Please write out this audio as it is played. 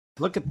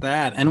Look at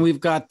that. And we've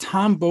got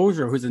Tom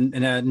Bozier, who's a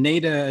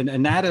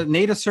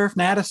Nada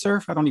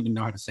Surf. I don't even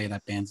know how to say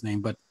that band's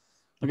name, but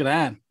look at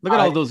that. Look at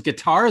all those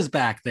guitars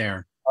back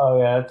there. Oh,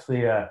 yeah, that's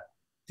the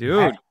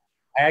dude.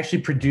 I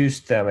actually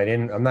produced them.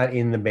 I'm not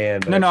in the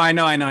band. No, I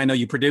know.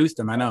 You produced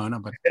them. I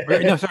know. But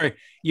no, sorry.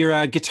 You're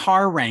a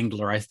guitar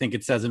wrangler, I think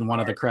it says in one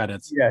of the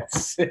credits.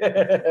 Yes.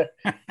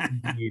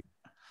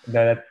 No,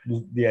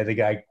 the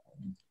guy.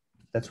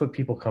 That's what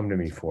people come to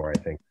me for, I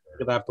think.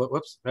 Look at that book.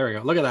 Whoops. There we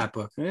go. Look at that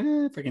book.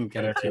 If I can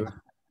get it to it.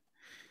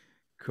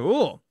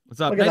 Cool.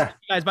 What's up, nice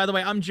guys? By the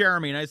way, I'm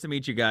Jeremy. Nice to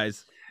meet you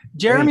guys.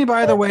 Jeremy,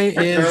 by the way,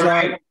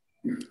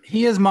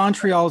 he is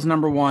Montreal's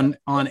 #1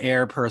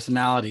 on-air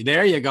personality.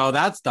 There you go.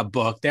 That's the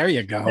book. There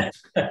you go.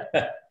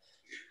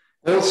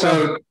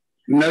 Also,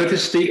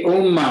 notice the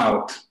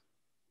umlaut.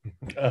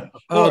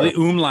 Oh, the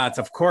umlauts,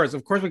 of course.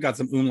 Of course, we got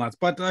some umlauts.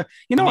 But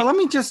you know what? Let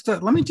me just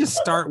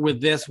start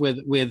with this.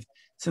 With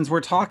since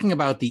we're talking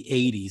about the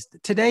 '80s,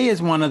 today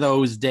is one of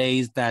those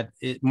days that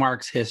it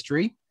marks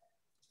history.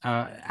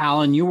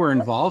 Alan, you were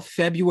involved.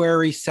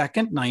 February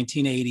 2nd,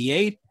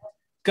 1988.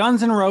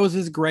 Guns N'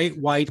 Roses' Great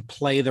White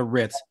play the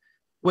Ritz,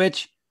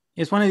 which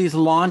is one of these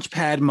launch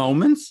pad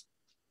moments.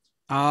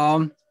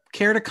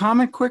 Care to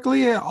comment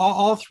quickly,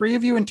 all three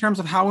of you, in terms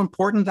of how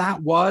important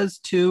that was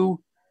to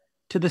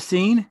the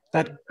scene?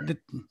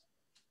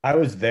 I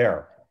was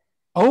there.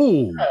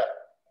 Oh,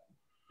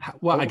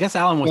 well, I guess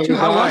Alan was too.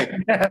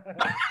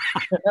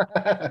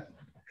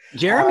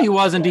 Jeremy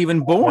wasn't even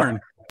born.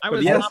 I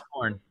was not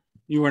born.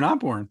 You were not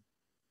born.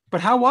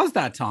 But how was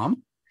that,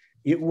 Tom?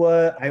 It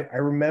was. I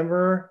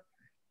remember.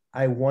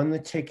 I won the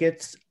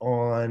tickets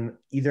on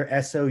either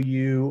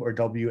SOU or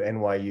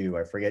WNYU.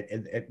 I forget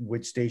at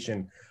which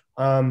station.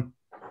 Can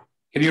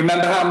you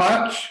remember how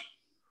much?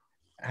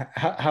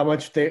 How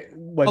much they?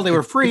 Well, they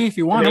were free if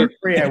you won them.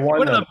 Free. I won.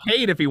 Would have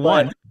paid if he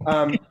won.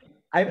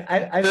 I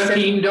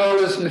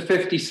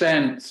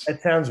 $13.50.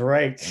 That sounds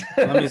right.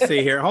 Let me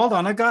see here. Hold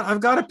on. I've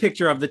got a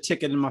picture of the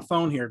ticket in my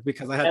phone here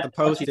because I had to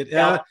post it.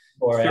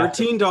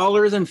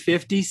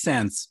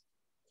 $13.50.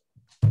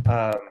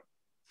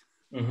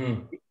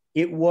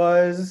 It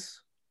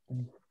was.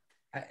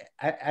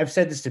 I've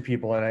said this to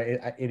people,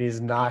 and it is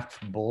not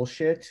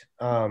bullshit.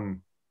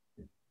 One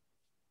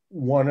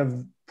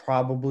of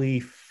probably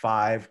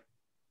 5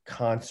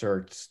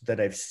 concerts that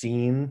I've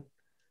seen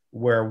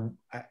where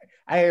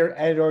I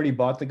had already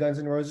bought the Guns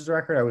N' Roses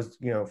record. I was,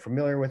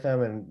 familiar with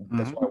them, and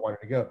that's why I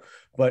wanted to go.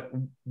 But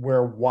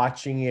where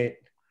watching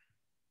it,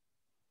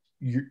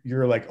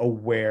 you're like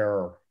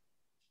aware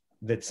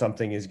that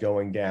something is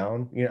going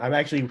down. I'm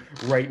actually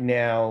right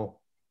now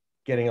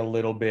getting a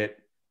little bit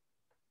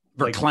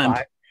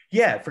verklempt.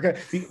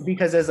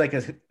 Because as a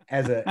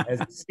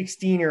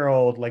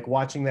 16-year-old, like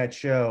watching that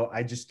show,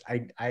 I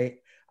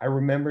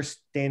remember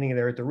standing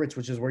there at the Ritz,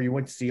 which is where you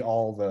went to see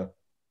all the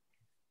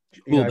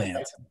cool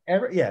bands.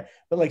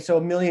 But like, so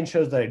a million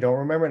shows that I don't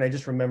remember, and I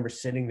just remember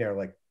sitting there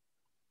like,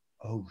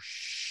 oh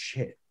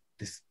shit,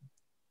 this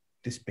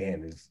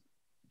band is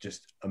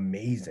just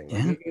amazing.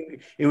 Yeah.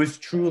 It was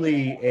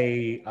truly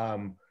a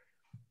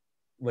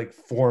like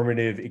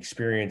formative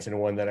experience, and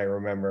one that I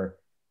remember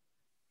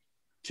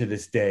to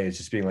this day as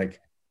just being like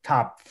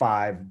top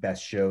 5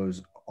 best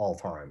shows all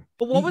time.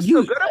 But what was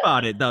so good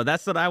about it, though?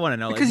 That's what I want to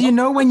know. Because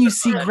when you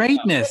see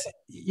greatness,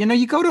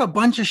 you go to a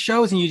bunch of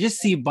shows and you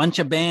just see a bunch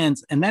of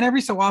bands, and then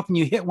every so often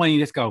you hit one and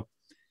you just go,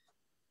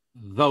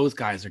 those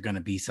guys are going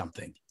to be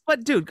something.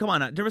 But dude, come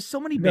on. There were so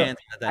many bands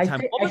at that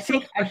time. What was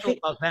so special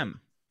about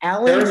them?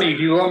 Jeremy,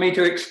 do you want me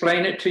to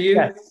explain it to you?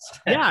 Yes.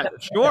 Yeah,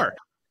 sure.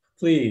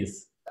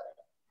 Please.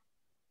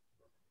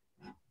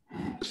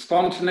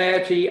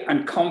 Spontaneity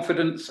and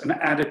confidence and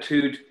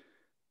attitude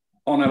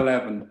on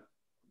 11.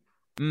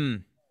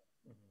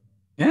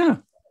 Yeah.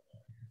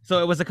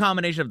 So it was a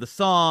combination of the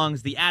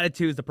songs, the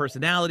attitudes, the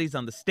personalities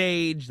on the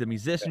stage, the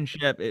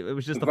musicianship. It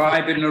was just the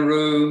vibe in the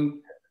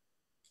room.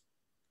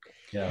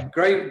 Yeah.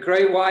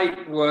 Great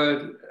White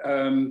were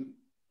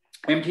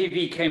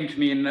MTV came to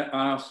me and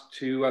asked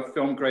to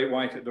film Great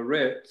White at the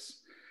Ritz,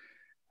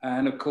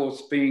 and of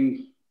course, being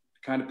the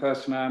kind of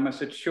person I am, I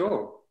said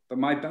sure. But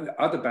my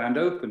other band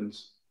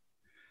opens,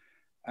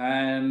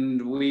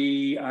 and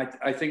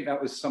I think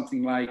that was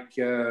something like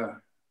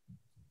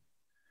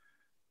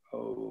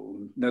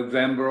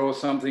November or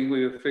something.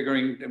 We were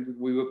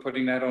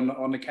putting that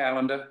on the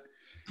calendar,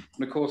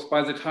 and of course,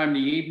 by the time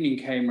the evening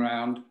came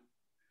around,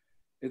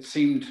 it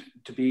seemed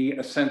to be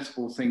a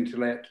sensible thing to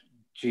let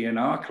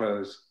GNR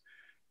close,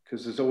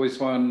 because there's always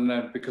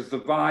one because the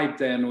vibe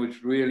then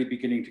was really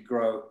beginning to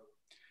grow,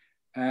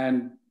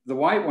 and the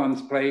White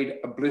Ones played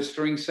a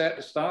blistering set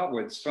to start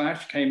with.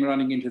 Slash came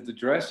running into the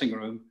dressing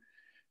room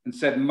and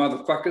said,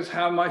 "Motherfuckers,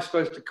 how am I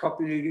supposed to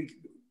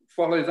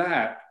follow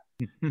that?"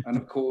 And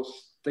of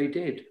course, they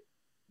did.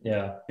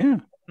 Yeah.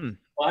 Yeah.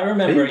 Well, I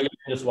remember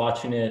just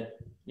watching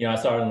it. I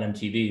saw it on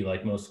MTV,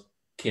 like most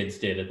kids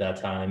did at that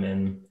time,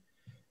 and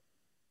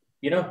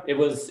it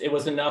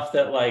was enough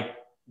that like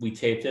we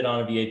taped it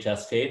on a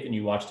VHS tape, and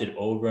you watched it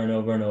over and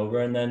over and over,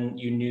 and then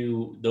you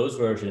knew those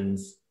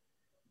versions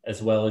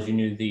as well as you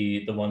knew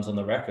the ones on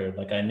the record.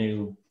 Like I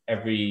knew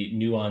every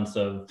nuance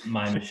of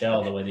My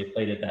Michelle, the way they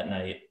played it that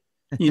night.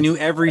 You knew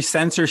every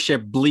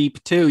censorship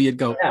bleep too. You'd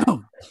go, yeah.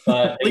 Oh,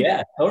 but bleep,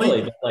 yeah,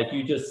 totally. bleep. But like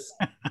you just,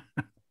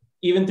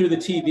 even through the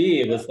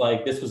TV, it was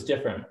like, this was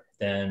different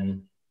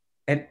than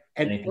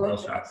anything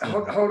else.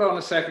 Hold on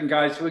a second,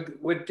 guys.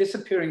 We're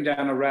disappearing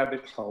down a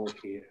rabbit hole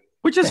here.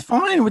 Which is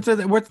fine.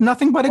 With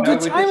nothing but a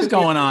good times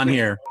going on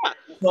here.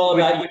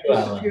 We're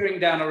disappearing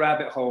down a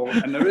rabbit hole,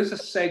 and there is a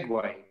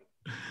segue.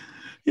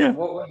 Yeah.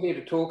 What we're here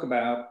to talk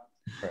about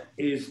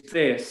is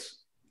this,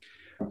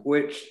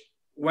 which,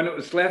 when it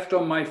was left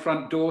on my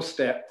front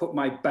doorstep, put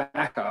my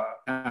back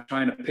up and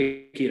trying to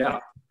pick it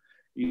up.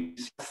 You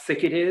see how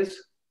thick it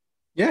is?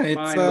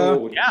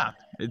 Yeah,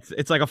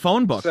 it's like a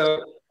phone book.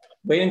 So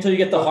wait until you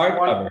get the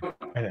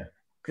hardcover.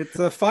 It's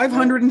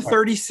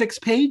 536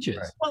 pages.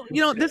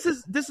 Well, this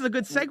is a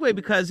good segue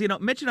because,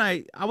 Mitch and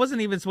I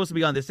wasn't even supposed to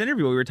be on this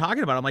interview. We were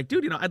talking about it. I'm like,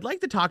 dude, I'd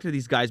like to talk to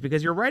these guys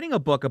because you're writing a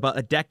book about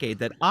a decade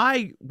that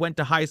I went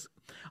to high school.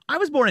 I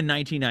was born in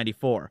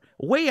 1994,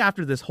 way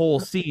after this whole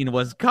scene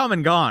was come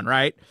and gone,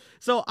 right?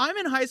 So I'm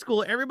in high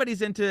school.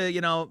 Everybody's into,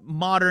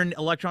 modern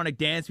electronic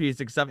dance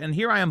music stuff. And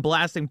here I am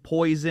blasting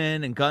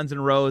Poison and Guns N'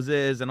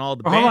 Roses and all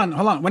the bands.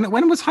 Hold on.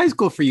 When was high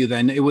school for you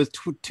then? It was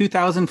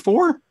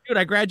 2004? Dude,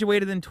 I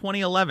graduated in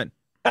 2011.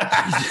 So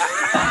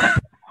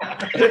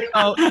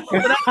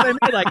that's what I mean.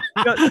 Like,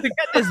 to get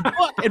this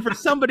book, and for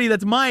somebody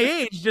that's my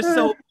age, just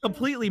so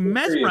completely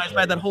mesmerized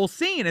by that whole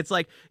scene, it's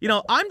like,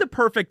 I'm the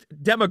perfect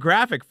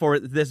demographic for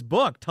this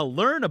book to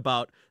learn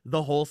about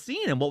the whole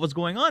scene and what was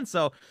going on.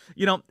 So,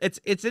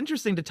 it's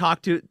interesting to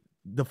talk to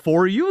the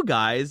four of you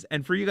guys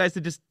and for you guys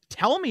to just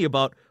tell me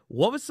about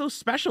what was so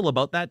special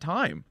about that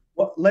time.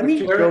 Well,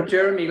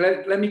 Jeremy,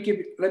 let me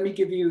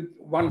give you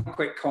one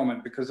quick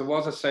comment, because there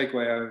was a segue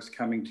I was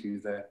coming to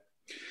there.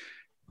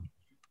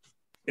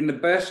 In the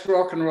best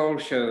rock and roll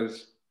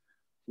shows,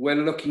 we're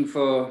looking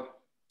for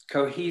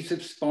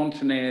cohesive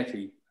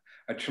spontaneity,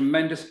 a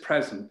tremendous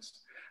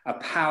presence, a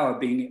power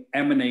being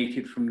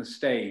emanated from the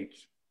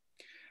stage.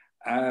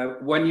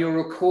 When you're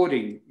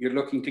recording, you're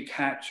looking to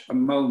catch a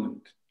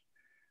moment.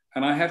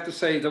 And I have to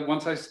say that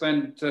once I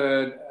spent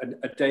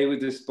a day with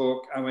this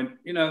book, I went,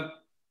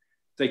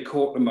 they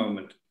caught the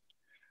moment.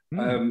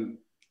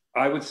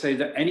 I would say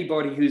that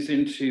anybody who's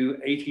into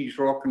 80s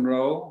rock and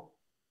roll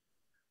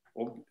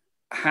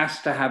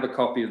has to have a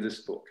copy of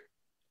this book.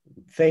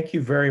 Thank you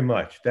very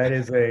much. That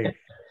is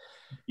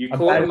you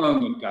caught the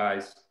moment,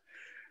 guys.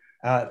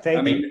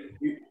 Thank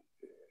you.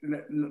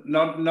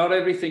 Not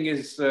everything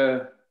is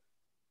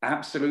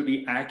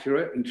absolutely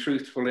accurate and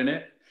truthful in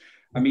it.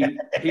 I mean,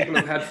 people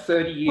have had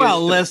 30 years.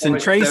 Well, listen,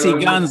 Tracy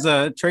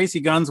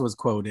Guns was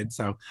quoted.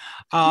 So,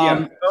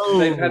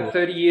 they've had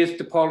 30 years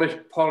to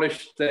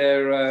polish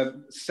their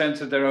sense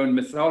of their own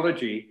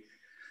mythology.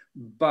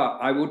 But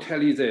I will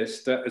tell you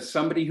this, that as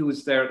somebody who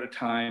was there at the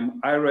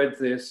time, I read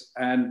this,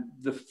 and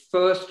the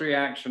first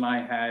reaction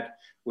I had,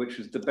 which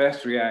was the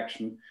best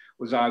reaction,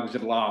 was I was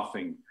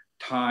laughing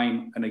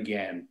time and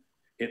again.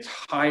 It's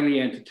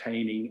highly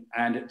entertaining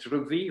and it's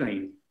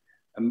revealing.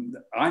 And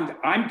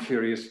I'm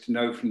curious to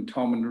know from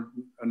Tom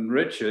and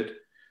Richard,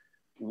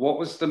 what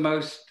was the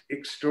most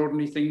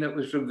extraordinary thing that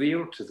was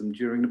revealed to them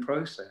during the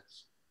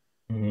process?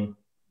 Mm-hmm.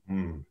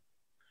 Do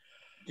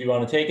you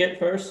want to take it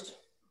first?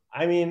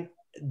 I mean,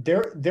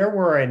 there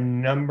were a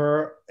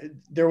number.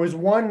 There was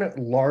one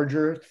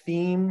larger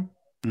theme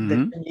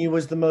that to me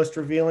was the most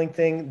revealing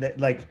thing, that,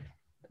 like,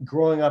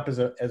 growing up as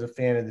a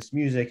fan of this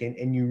music,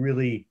 and you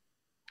really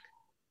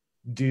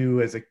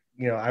do, as a,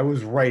 I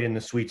was right in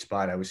the sweet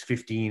spot. I was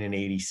 15 and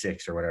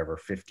 86 or whatever,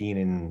 15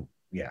 and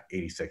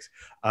 86.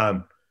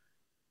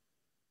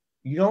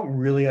 You don't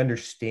really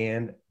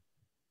understand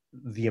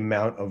the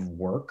amount of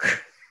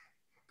work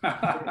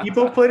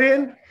people put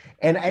in,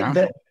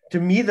 and to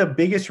me, the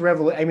biggest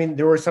revelation, I mean,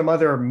 there were some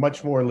other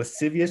much more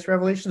lascivious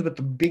revelations, but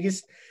the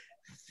biggest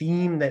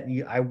theme that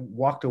I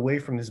walked away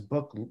from this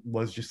book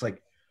was just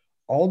like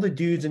all the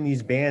dudes in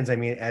these bands. I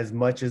mean, as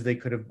much as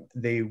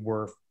they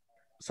were,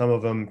 some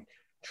of them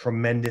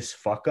tremendous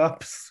fuck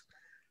ups,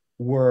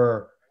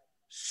 were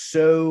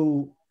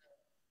so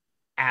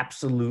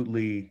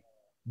absolutely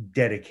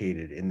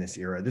dedicated in this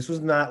era. This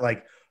was not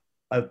like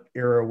an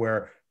era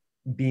where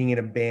being in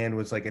a band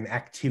was like an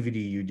activity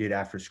you did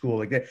after school.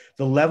 Like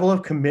the level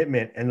of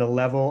commitment and the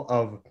level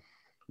of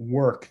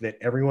work that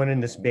everyone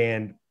in this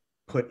band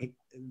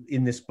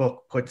in this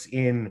book puts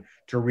in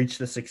to reach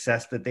the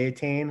success that they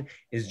attain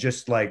is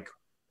just like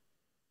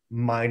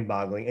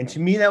mind-boggling. And to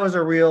me, that was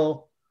a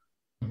real,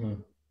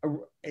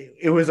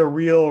 it was a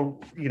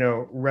real,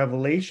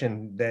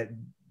 revelation that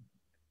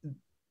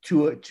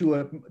to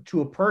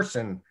a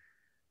person,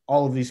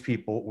 all of these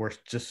people were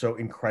just so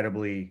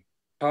incredibly.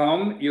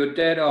 Tom, you're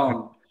dead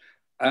on.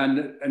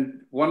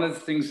 And one of the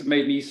things that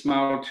made me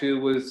smile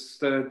too was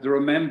the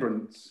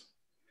remembrance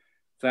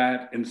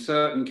that in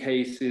certain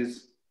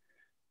cases,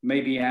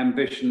 maybe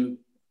ambition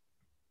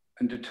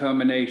and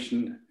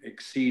determination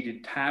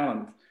exceeded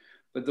talent.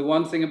 But the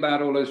one thing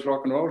about all those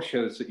rock and roll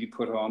shows that you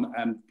put on,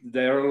 and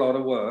they're a lot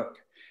of work,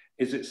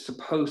 is it's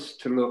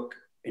supposed to look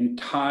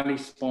entirely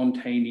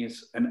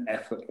spontaneous and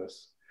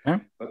effortless. Yeah.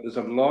 But there's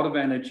a lot of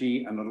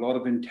energy and a lot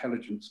of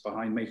intelligence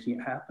behind making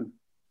it happen.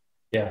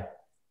 Yeah.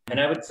 And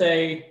I would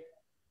say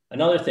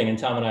another thing, and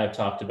Tom and I have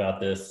talked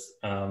about this,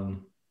 and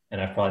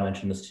I've probably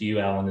mentioned this to you,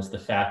 Alan, is the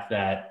fact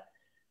that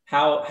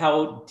how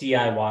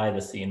DIY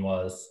the scene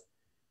was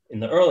in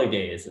the early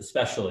days,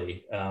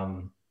 especially.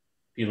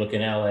 If you look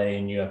in LA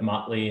and you have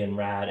Motley and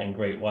Rat and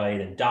Great White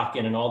and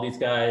Dokken and all these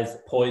guys,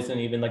 Poison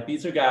even, like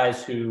these are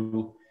guys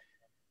who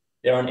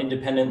they're on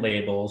independent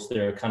labels.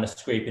 They're kind of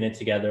scraping it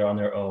together on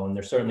their own.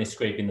 They're certainly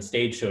scraping the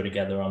stage show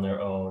together on their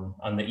own.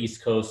 On the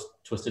East Coast,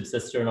 Twisted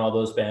Sister and all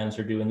those bands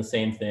are doing the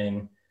same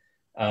thing.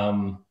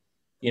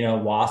 You know,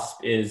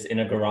 Wasp is in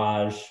a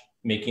garage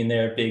making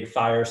their big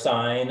fire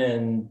sign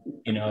and,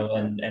 you know,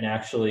 and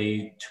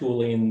actually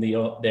tooling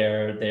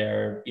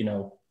their, you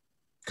know,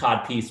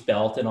 codpiece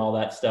belt and all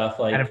that stuff.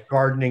 Like out of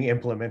gardening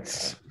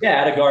implements.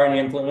 Yeah, out of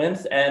gardening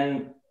implements.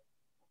 And,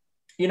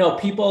 you know,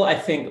 people, I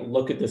think,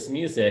 look at this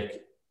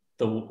music,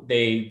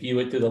 they view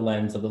it through the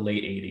lens of the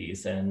late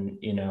 80s and,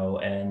 you know,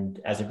 and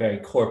as a very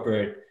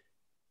corporate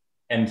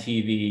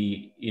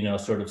MTV, you know,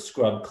 sort of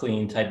scrub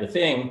clean type of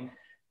thing,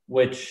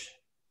 which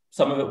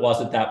some of it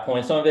was at that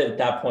point, some of it at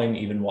that point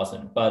even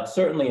wasn't. But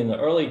certainly in the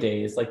early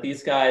days, like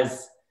these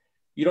guys,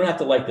 you don't have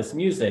to like this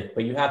music,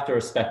 but you have to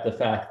respect the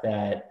fact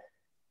that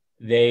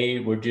they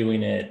were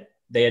doing it.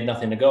 They had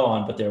nothing to go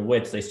on but their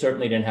wits. They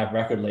certainly didn't have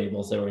record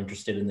labels that were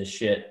interested in this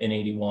shit in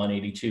 81,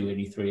 82,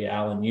 83.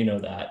 Alan, you know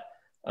that.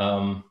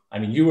 I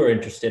mean, you were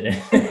interested in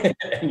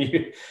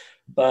it,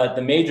 but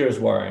the majors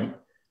weren't.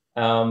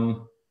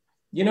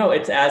 You know,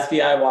 it's as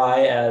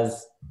DIY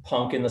as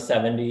punk in the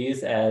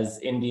 70s, as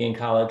indie and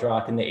college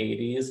rock in the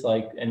 80s,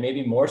 like, and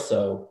maybe more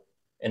so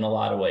in a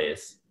lot of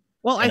ways.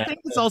 Well, I think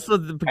it's also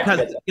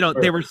because, you know,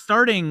 they were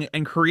starting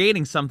and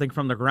creating something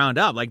from the ground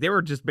up. Like they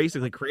were just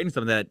basically creating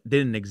something that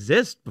didn't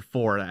exist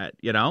before that,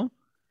 you know?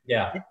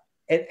 Yeah.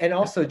 And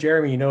also,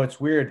 Jeremy, you know, it's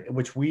weird,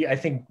 which I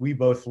think we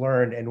both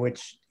learned and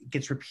which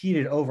gets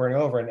repeated over and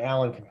over. And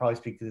Alan can probably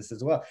speak to this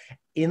as well.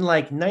 In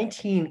like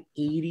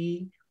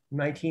 1980,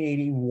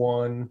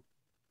 1981,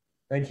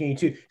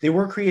 1982, they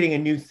were creating a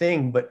new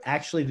thing, but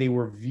actually they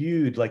were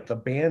viewed like the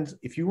bands.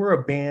 If you were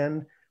a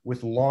band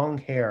with long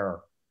hair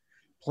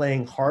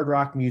playing hard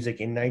rock music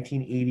in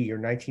 1980 or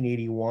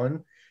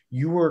 1981,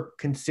 you were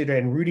considered,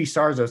 and Rudy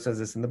Sarzo says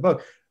this in the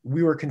book,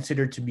 we were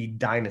considered to be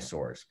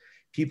dinosaurs.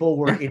 People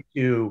were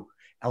into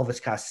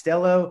Elvis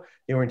Costello,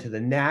 they were into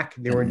the Knack,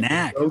 they were into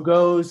the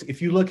Go-Go's.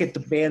 If you look at the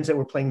bands that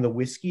were playing the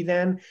Whiskey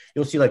then,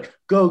 you'll see like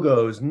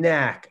Go-Go's,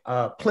 Knack,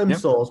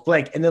 Plimsolls,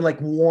 Blank, and then like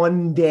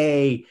one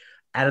day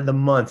out of the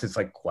month, it's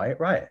like Quiet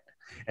Riot.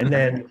 And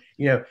then,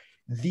 you know,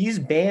 these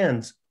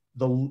bands,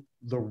 the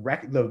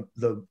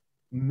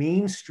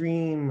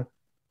mainstream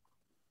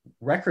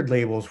record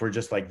labels were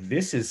just like,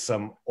 this is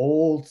some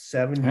old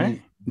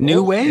 70s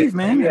new wave,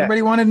 man. Yeah.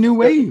 Everybody wanted new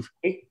wave.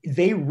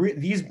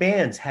 These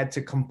bands had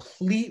to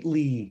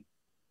completely,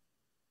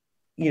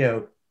 you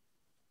know,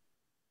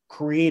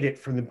 create it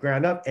from the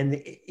ground up, and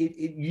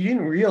you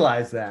didn't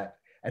realize that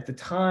at the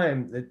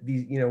time that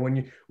these, you know,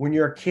 when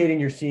you're a kid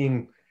and you're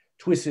seeing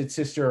Twisted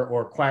Sister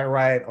or Quiet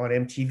Riot on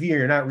MTV,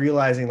 you're not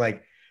realizing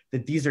like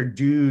that these are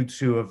dudes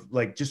who have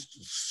like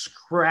just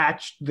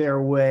scratched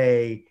their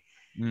way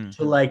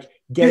to like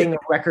getting a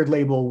record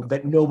label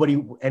that nobody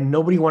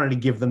wanted to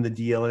give them the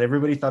deal, and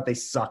everybody thought they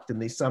sucked,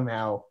 and they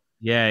somehow.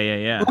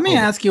 Yeah. Let me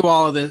ask you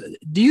all of this.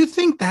 Do you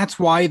think that's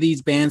why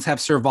these bands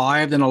have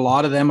survived and a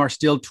lot of them are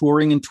still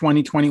touring in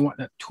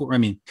 2021?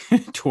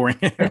 Touring,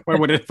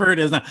 whatever it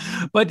is now.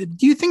 But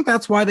do you think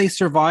that's why they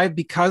survived?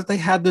 Because they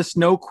had this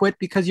no quit?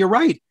 Because you're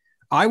right.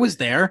 I was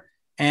there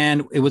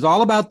and it was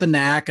all about the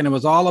Knack, and it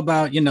was all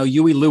about, you know,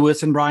 Huey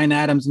Lewis and Bryan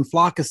Adams and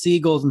Flock of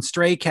Seagulls and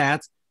Stray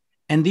Cats.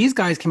 And these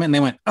guys came in and they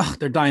went, oh,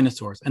 they're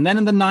dinosaurs. And then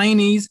in the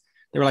 90s,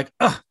 they were like,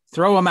 oh,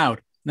 throw them out.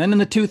 And then in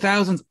the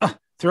 2000s,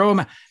 throw them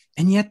out.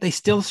 And yet they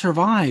still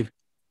survive.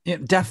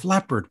 Def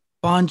Leppard,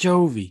 Bon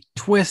Jovi,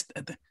 Twist.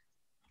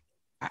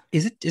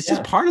 It's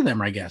just part of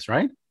them, I guess,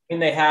 right? I mean,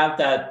 they have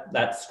that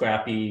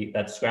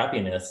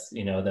scrappiness,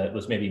 you know, that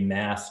was maybe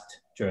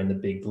masked during the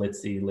big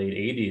glitzy late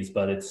 80s,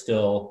 but it's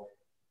still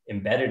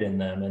embedded in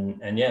them.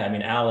 And yeah, I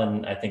mean,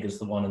 Alan, I think, is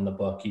the one in the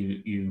book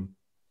you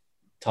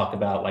talk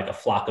about, like a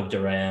Flock of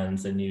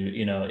Durans, and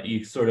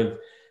you sort of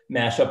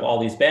mash up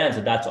all these bands,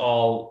 and that's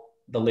all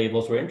the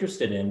labels were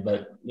interested in.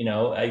 But, you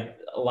know,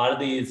 a lot of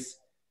these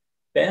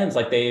bands,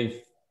 like,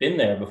 they've been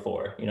there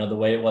before, you know, the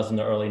way it was in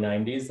the early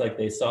 90s, like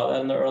they saw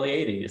that in the early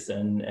 80s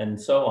and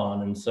so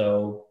on. And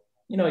so,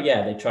 you know,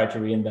 yeah, they tried to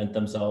reinvent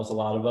themselves, a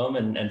lot of them,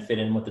 and fit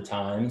in with the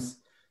times.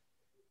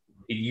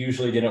 It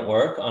usually didn't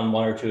work. On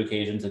one or two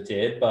occasions it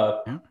did,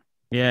 but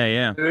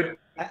yeah.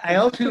 I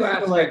also two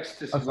aspects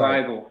to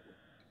survival.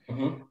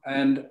 Mm-hmm.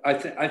 And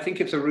I think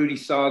it's a Rudy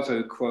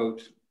Sarzo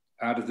quote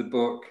out of the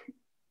book.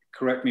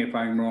 Correct me if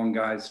I'm wrong,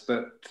 guys,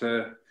 but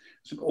there's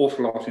an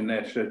awful lot in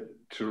there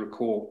to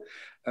recall.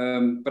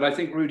 But I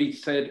think Rudy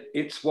said,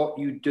 it's what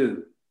you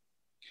do.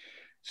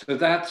 So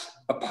that's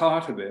a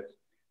part of it.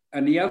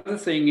 And the other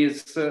thing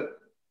is that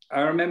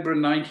I remember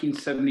in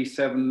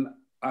 1977,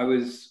 I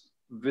was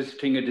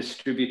visiting a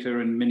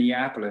distributor in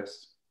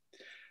Minneapolis,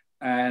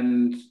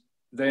 and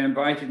they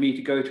invited me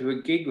to go to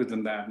a gig with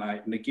them that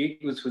night. And the gig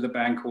was with a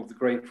band called the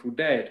Grateful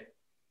Dead.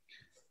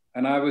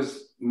 And I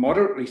was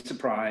moderately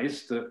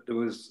surprised that there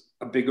was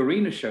a big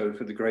arena show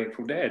for the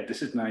Grateful Dead.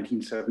 This is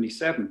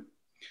 1977.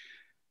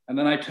 And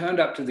then I turned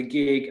up to the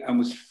gig and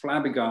was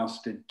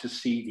flabbergasted to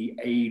see the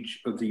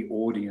age of the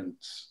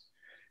audience.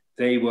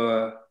 They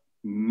were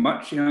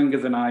much younger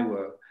than I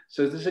were.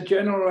 So there's a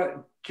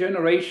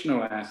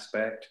generational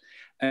aspect.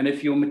 And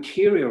if your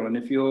material and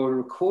if your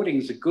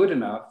recordings are good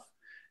enough,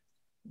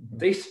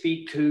 they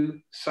speak to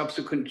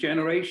subsequent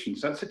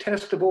generations. That's a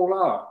test of all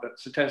art.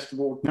 That's a test of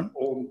all,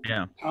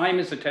 time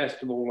is a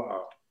test of all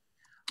art.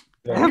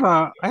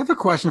 I have a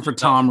question for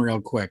Tom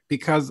real quick,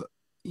 because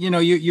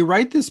you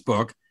write this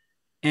book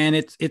and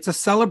it's a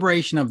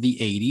celebration of the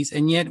 80s,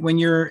 and yet when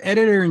you're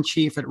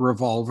editor-in-chief at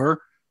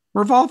Revolver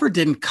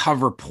didn't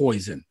cover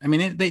Poison. I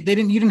mean, you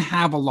didn't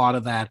have a lot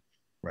of that.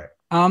 Right.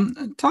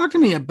 Talk to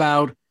me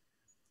about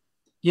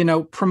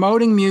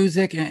promoting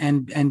music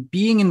and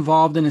being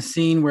involved in a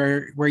scene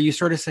where you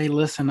sort of say,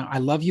 listen, I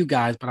love you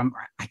guys, but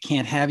I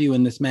can't have you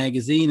in this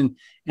magazine.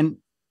 And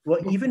well,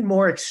 even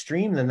more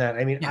extreme than that.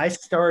 I mean,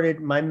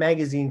 my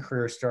magazine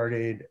career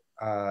started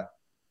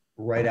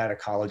right out of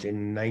college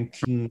I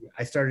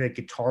started at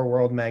Guitar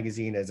World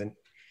magazine as an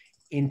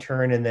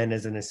intern and then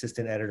as an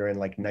assistant editor in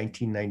like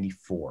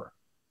 1994.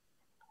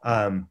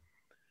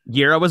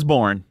 Year I was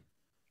born.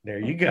 There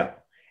you go.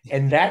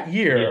 And that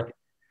year,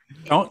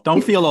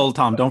 Don't feel old,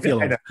 Tom. Don't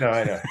feel old.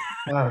 I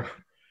know.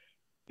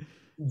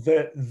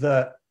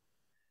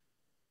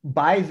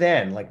 By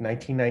then, like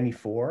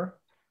 1994,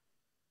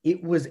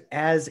 it was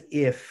as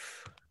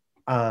if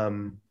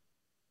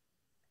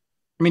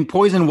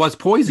Poison was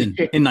Poison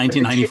in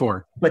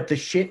 1994. But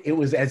it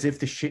was as if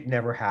the shit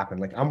never happened.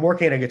 Like, I'm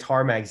working at a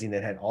guitar magazine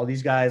that had all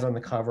these guys on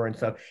the cover and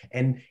stuff,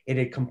 and it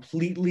had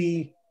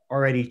completely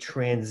already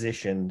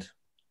transitioned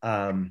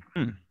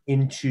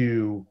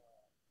into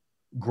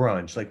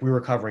grunge. Like, we were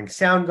covering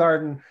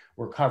Soundgarden,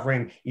 we're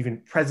covering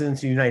even Presidents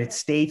of the United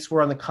States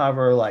were on the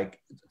cover,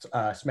 like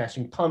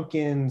Smashing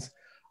Pumpkins,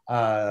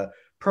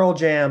 Pearl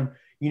Jam,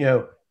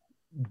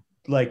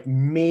 like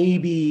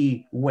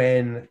maybe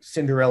when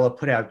Cinderella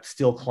put out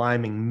Still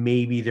Climbing,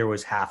 maybe there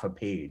was half a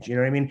page. You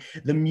know what I mean?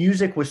 The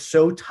music was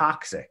so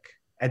toxic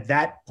at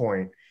that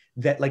point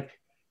that, like,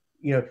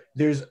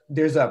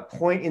 there's a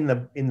point in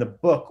the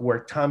book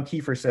where Tom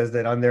Kiefer says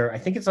that I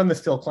think it's on the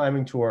Still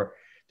Climbing tour,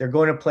 they're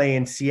going to play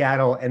in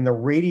Seattle and the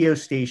radio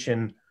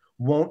station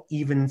won't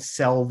even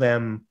sell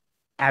them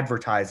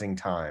advertising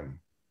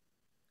time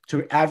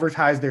to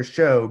advertise their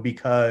show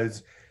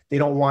because they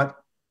don't want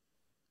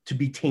to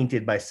be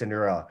tainted by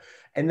Cinderella.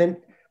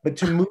 But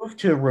to move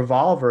to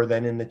Revolver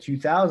then in the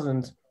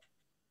 2000s,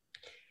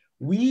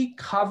 we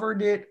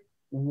covered it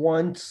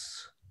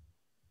once.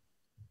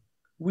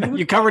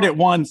 You covered it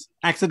once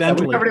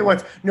accidentally. We covered it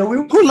once. No,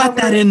 who let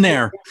that in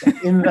there?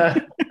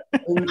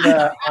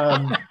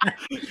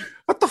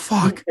 What the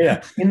fuck?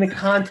 Yeah, in the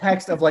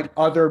context of like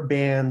other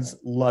bands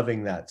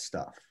loving that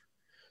stuff.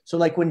 So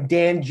like when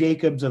Dan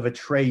Jacobs of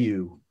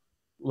Atreyu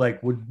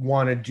like would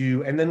want to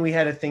do, and then we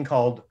had a thing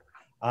called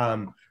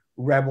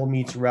Rebel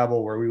Meets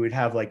Rebel, where we would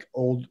have like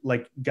old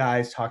like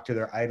guys talk to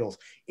their idols.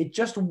 It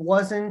just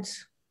wasn't.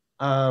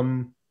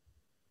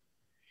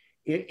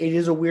 It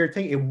is a weird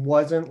thing. It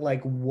wasn't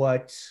like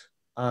what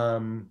I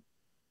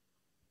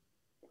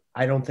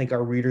don't think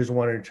our readers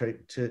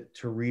wanted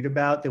to read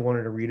about. They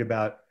wanted to read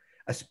about,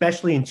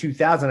 especially in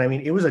 2000. I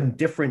mean, it was a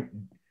different,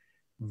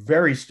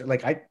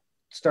 like I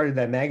started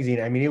that magazine.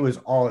 I mean, it was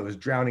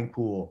Drowning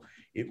Pool.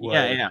 It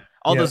was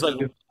all those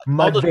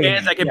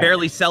bands that could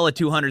barely sell a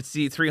 200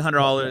 seat,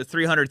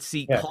 $300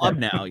 seat club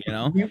now.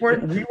 We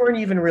weren't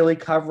even really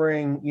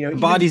covering.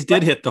 Bodies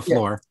did hit the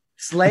floor.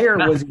 Slayer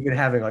was even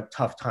having a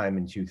tough time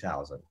in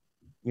 2000.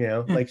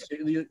 Like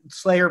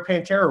Slayer,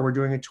 Pantera were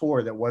doing a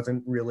tour that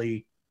wasn't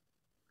really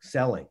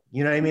selling.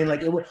 You know what I mean?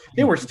 Like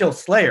they were still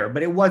Slayer,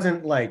 but it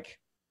wasn't like.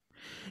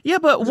 Yeah,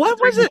 but what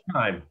was it?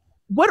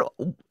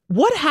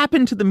 What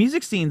happened to the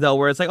music scene though,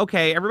 where it's like,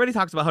 okay, everybody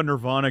talks about how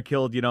Nirvana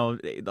killed,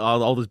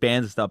 all those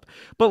bands and stuff,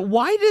 but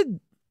why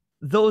did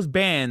those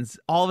bands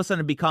all of a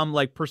sudden become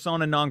like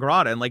persona non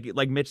grata and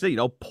like Mitch said,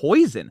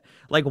 Poison?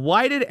 Like,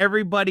 why did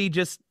everybody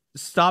just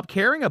stop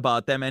caring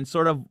about them and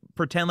sort of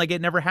pretend like it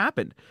never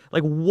happened?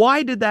 Like,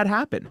 why did that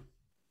happen?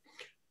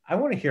 I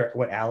want to hear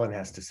what Alan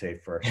has to say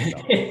first.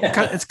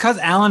 It's because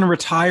Alan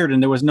retired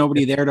and there was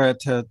nobody there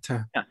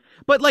to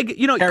But like,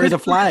 carry the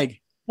flag.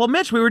 Well,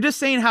 Mitch, we were just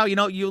saying how,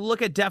 you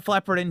look at Def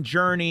Leppard and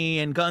Journey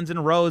and Guns N'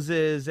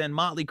 Roses and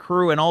Motley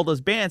Crue and all those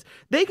bands,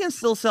 they can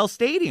still sell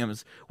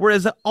stadiums.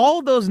 Whereas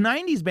all those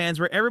 90s bands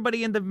where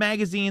everybody in the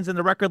magazines and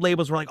the record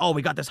labels were like, oh,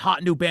 we got this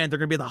hot new band. They're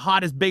going to be the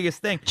hottest,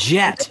 biggest thing.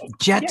 Jet's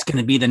going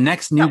to be the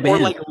next new band. Or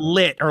like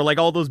Lit or like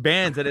all those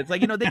bands. And it's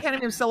like, they can't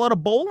even sell out a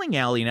bowling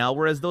alley now.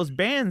 Whereas those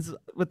bands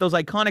with those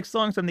iconic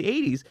songs from the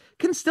 80s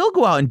can still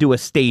go out and do a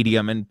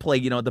stadium and play,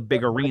 the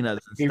big arenas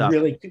and stuff.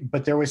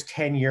 But there was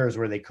 10 years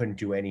where they couldn't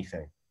do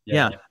anything.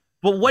 Yeah.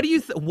 But why do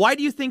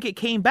you think it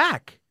came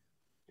back?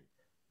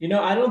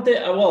 I don't think,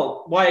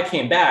 well, why it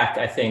came back,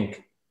 I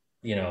think,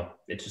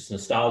 it's just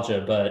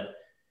nostalgia, but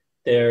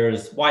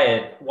there's why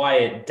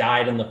it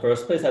died in the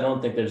first place. I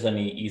don't think there's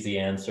any easy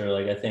answer.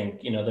 Like, I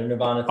think, the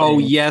Nirvana thing. Oh,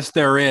 yes,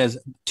 there is.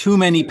 Too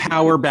many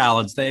power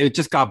ballads. It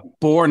just got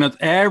boring.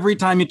 Every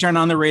time you turn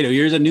on the radio,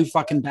 here's a new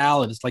fucking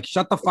ballad. It's like,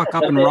 shut the fuck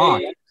up and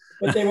rock.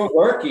 But they were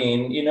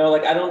working,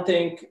 like, I don't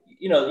think,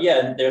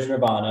 there's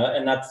Nirvana,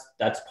 and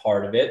that's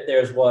part of it.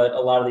 There's what a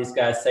lot of these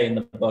guys say in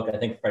the book. I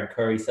think Fred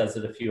Curry says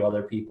it, a few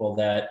other people,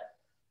 that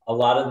a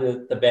lot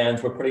of the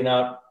bands were putting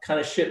out kind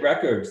of shit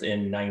records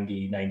in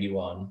 90,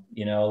 91,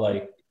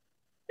 like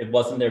it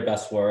wasn't their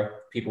best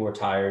work. People were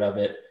tired of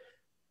it.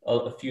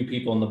 A few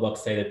people in the book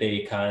say that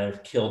they kind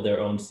of killed their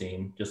own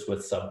scene just with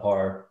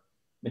subpar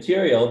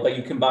material, but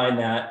you combine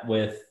that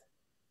with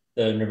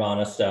the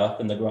Nirvana stuff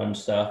and the grunge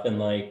stuff and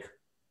like,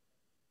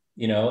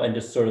 and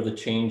just sort of the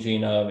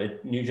changing of a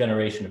new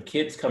generation of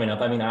kids coming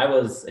up. I mean, I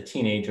was a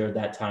teenager at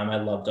that time. I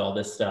loved all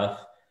this stuff.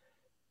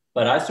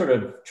 But I sort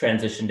of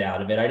transitioned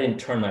out of it. I didn't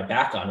turn my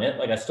back on it.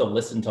 Like, I still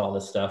listened to all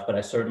this stuff, but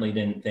I certainly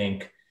didn't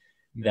think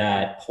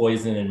that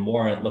Poison and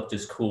Warrant looked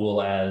as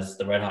cool as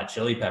the Red Hot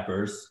Chili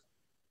Peppers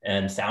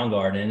and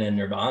Soundgarden and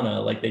Nirvana.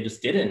 Like, they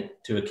just didn't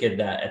to a kid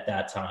that at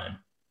that time,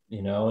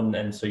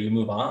 and so you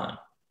move on.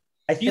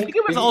 Do you think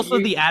it was also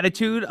the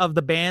attitude of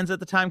the bands at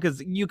the time?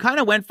 Because you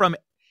kind of went from,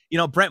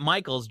 Bret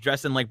Michaels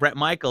dressing like Bret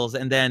Michaels,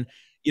 and then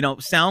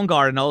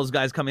Soundgarden and all those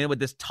guys coming in with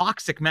this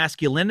toxic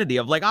masculinity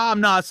of like, I'm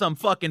not some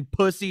fucking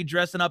pussy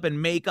dressing up in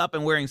makeup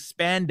and wearing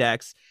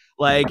spandex.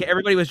 Like,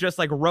 everybody was just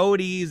like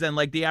roadies and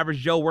like the average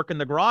Joe working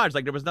the garage.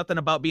 Like, there was nothing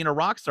about being a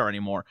rock star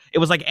anymore. It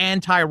was like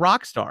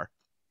anti-rock star.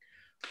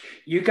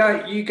 You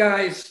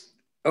guys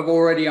have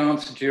already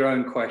answered your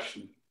own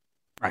question.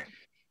 Right.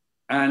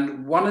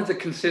 And one of the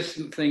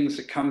consistent things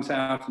that comes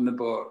out in the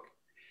book,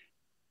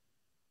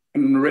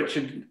 and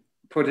Richard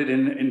put it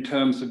in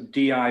terms of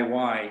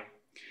DIY,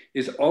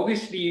 is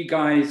obviously you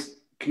guys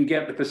can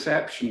get the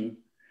perception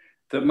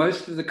that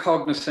most of the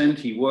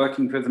cognoscenti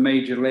working for the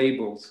major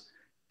labels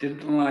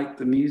didn't like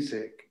the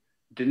music,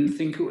 didn't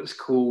think it was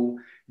cool,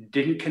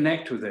 didn't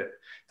connect with it.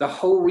 The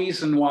whole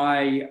reason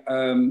why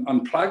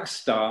Unplugged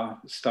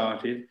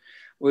started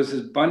was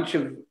a bunch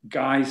of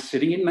guys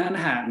sitting in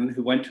Manhattan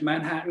who went to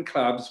Manhattan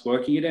clubs,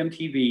 working at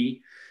MTV,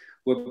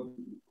 were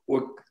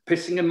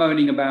pissing and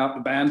moaning about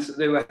the bands that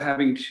they were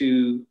having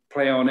to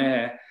play on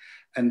air.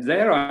 And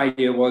their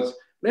idea was,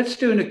 let's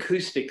do an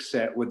acoustic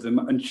set with them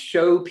and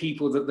show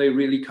people that they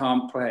really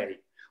can't play.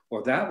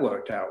 Well, that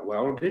worked out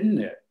well, didn't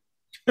it?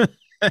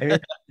 I mean,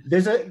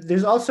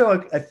 there's also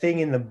a thing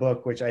in the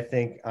book which I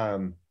think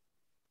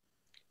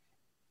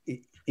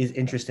is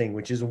interesting,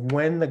 which is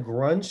when the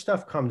grunge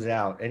stuff comes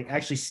out, and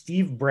actually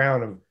Steve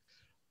Brown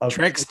of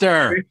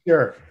Trickster,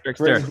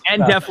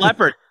 and Def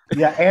Leppard.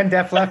 Yeah, and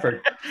Def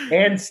Leppard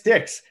and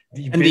Styx,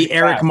 and the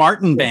Eric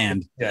Martin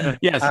band. Yeah.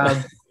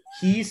 Yes.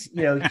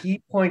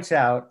 He points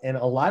out, and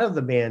a lot of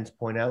the bands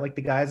point out, like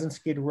the guys in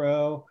Skid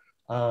Row,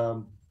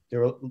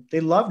 they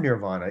love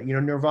Nirvana.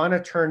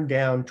 Nirvana turned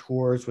down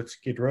tours with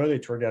Skid Row. They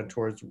turned down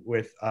tours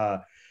with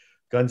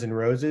Guns N'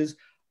 Roses.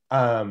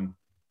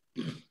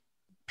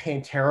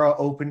 Pantera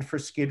opened for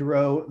Skid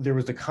Row. There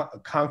was a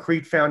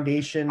Concrete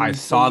Foundation. I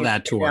saw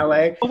that tour.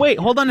 LA. Oh, wait,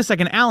 hold on a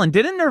second. Alan,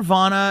 didn't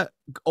Nirvana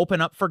open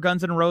up for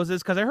Guns N'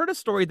 Roses? Because I heard a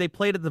story they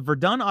played at the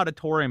Verdun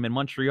Auditorium in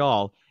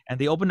Montreal, and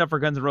they opened up for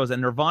Guns N' Roses,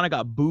 and Nirvana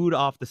got booed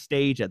off the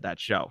stage at that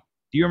show.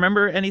 Do you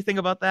remember anything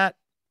about that?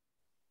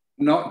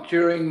 Not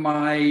during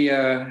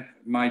my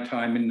my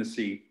time in the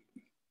seat.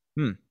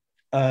 Mitch,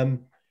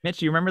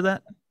 do you remember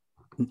that?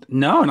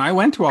 No, and I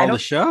went to all the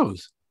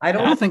shows. I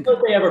don't think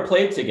they ever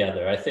played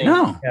together. I think.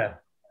 No.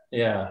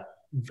 Yeah.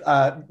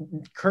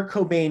 Kurt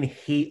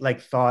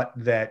Cobain thought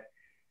that.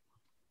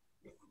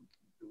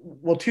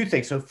 Well, two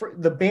things. So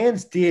the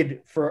bands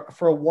did for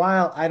a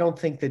while. I don't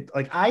think that,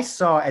 like, I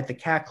saw at the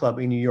Cat Club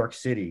in New York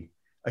City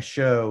a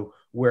show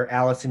where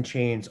Alice in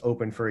Chains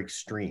opened for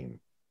Extreme.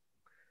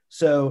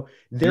 So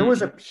there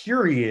was a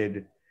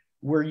period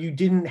where you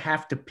didn't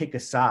have to pick a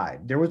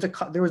side. There was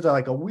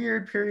a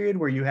weird period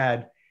where you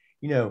had,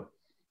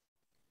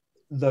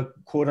 the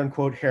quote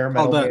unquote hair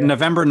metal. Oh,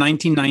 November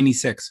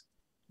 1996.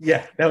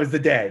 Yeah, that was the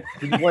day.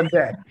 One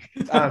day.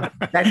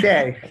 That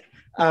day.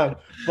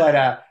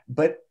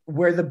 But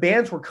where the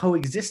bands were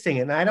coexisting,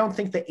 and I don't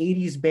think the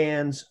 80s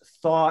bands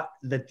thought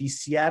that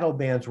these Seattle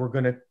bands were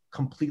going to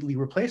completely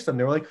replace them.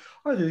 They were like,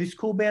 oh, there are these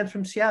cool bands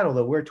from Seattle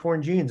that wear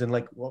torn jeans, and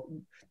like, well,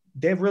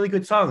 they have really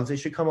good songs. They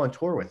should come on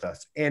tour with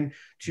us. And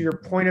to your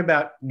point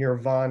about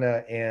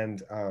Nirvana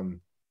and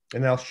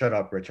I'll shut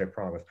up, Rich, I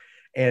promise,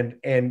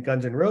 and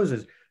Guns N'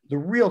 Roses, the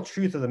real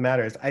truth of the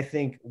matter is, I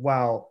think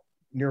while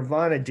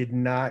Nirvana did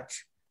not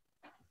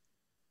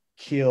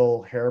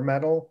kill hair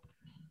metal,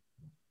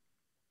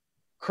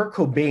 Kurt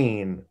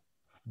Cobain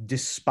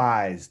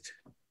despised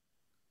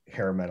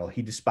hair metal.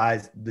 He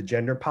despised the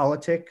gender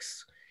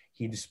politics.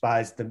 He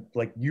despised the,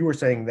 like you were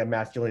saying, the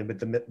masculine,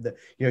 but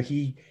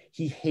he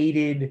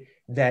hated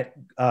that.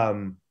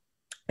 And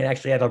and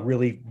actually had a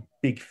really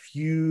big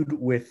feud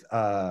with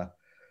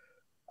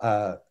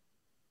Axl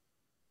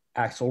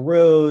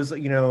Rose.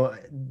 You know,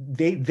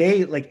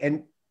 they like,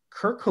 and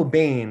Kurt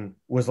Cobain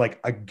was like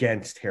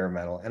against hair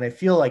metal, and I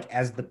feel like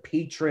as the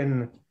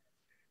patron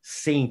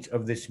saint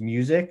of this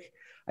music,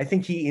 I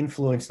think he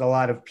influenced a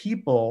lot of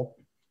people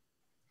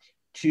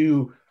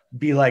to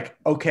be like,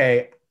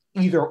 okay,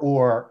 either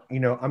or, you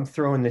know, I'm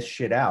throwing this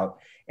shit out.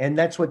 And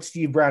that's what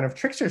Steve Brown of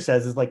Trickster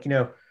says, is like, you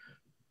know,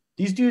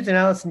 these dudes in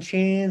Alice in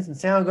Chains and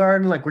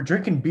Soundgarden, like, we're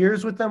drinking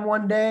beers with them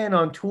one day and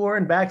on tour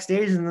and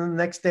backstage, and then the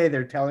next day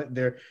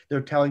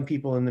they're telling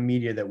people in the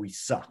media that we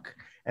suck.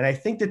 And I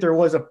think that there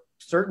was a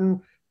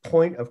certain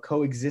point of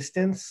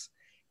coexistence,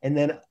 and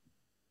then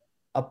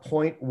a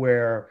point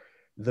where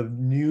the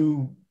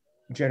new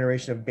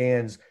generation of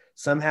bands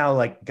somehow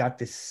like got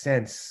this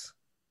sense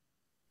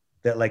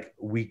that like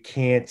we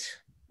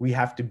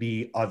have to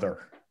be other.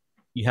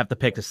 You have to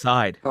pick a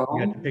side. You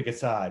have to pick a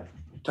side.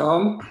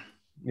 Tom?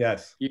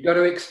 Yes. You got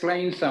to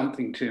explain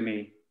something to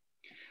me.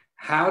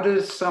 How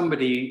does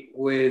somebody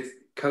with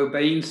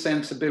Cobain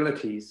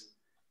sensibilities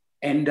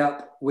end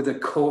up with a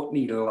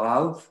Courtney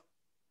Love?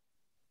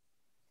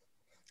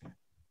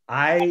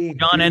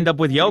 John end up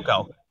with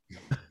Yoko.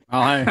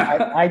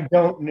 I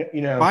don't,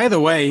 you know. By the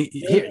way,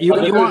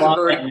 Yoko's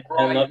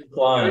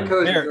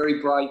a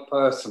very bright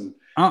person.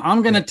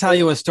 I'm going to tell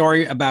you a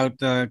story about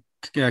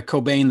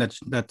Cobain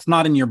that's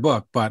not in your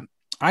book, but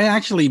I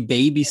actually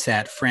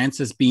babysat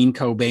Frances Bean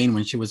Cobain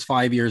when she was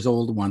 5 years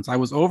old once. I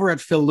was over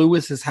at Phil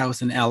Lewis's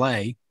house in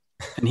LA,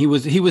 and he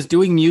was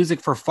doing music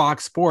for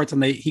Fox Sports,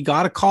 and he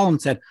got a call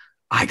and said,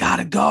 "I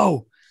gotta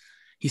go."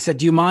 He said,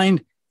 "Do you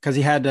mind?" Because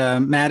he had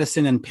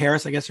Madison and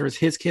Paris, I guess it was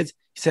his kids.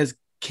 He says,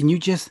 "Can you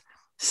just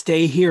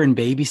stay here and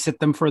babysit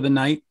them for the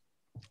night?"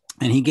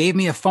 And he gave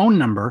me a phone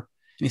number,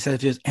 and he said,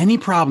 "If there's any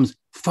problems,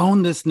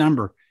 phone this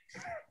number."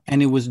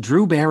 And it was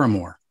Drew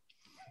Barrymore.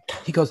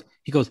 He goes,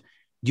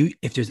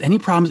 if there's any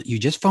problems, you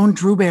just phone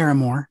Drew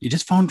Barrymore. You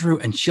just phone Drew,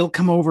 and she'll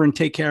come over and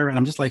take care of it. And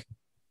I'm just like,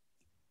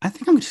 I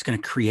think I'm just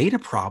going to create a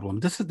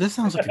problem. This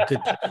sounds like a good.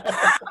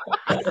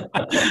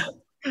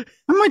 I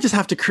might just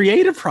have to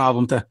create a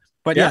problem to.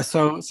 But yeah,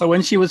 so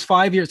when she was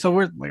 5 years, so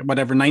we're like,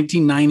 whatever,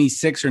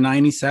 1996 or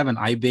 97,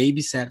 I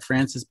babysat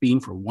Frances Bean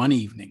for one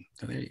evening.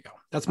 So there you go.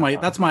 That's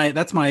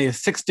my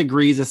 6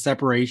 degrees of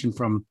separation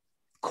from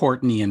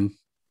Courtney and.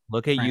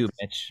 Look at you,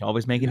 Mitch,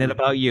 always making it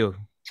about you.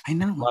 I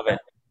know. Love it.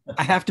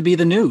 I have to be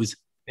the news.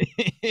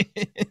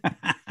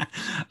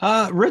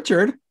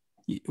 Richard,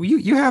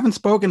 you haven't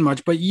spoken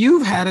much, but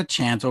you've had a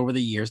chance over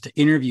the years to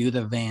interview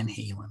the Van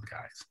Halen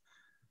guys.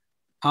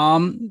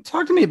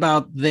 Talk to me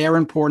about their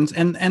importance,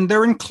 and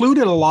they're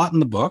included a lot in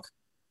the book.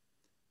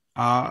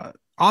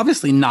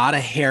 Obviously not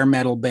a hair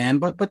metal band,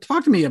 but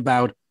talk to me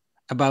about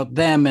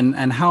them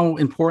and how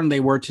important they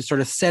were to sort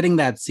of setting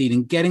that seed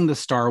and getting the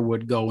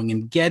Starwood going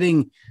and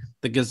getting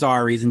the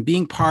Gazaris and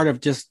being part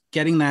of just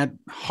getting that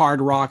hard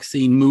rock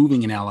scene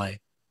moving in LA.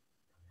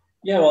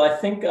 Yeah, well, I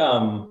think,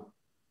 I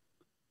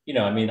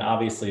mean,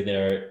 obviously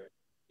they're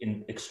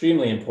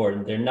extremely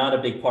important. They're not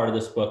a big part of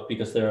this book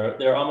because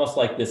they're almost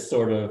like this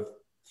sort of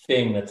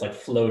thing that's like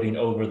floating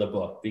over the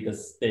book,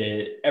 because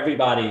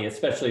everybody,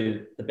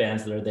 especially the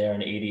bands that are there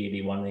in 80,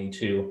 81,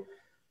 82,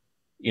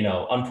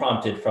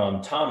 unprompted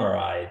from Tom or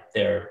I,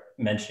 they're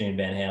mentioning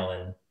Van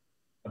Halen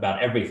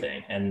about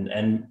everything.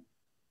 And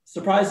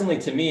surprisingly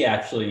to me,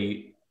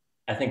 actually,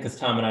 I think because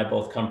Tom and I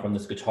both come from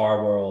this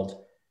guitar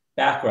world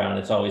background,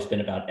 it's always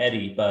been about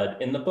Eddie.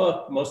 But in the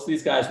book, most of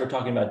these guys were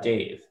talking about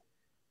Dave.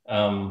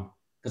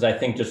 Because I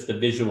think just the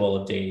visual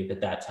of Dave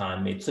at that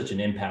time made such an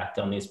impact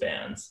on these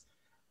bands.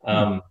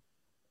 But,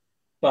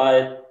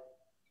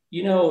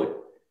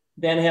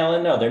 Van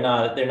Halen, no, they're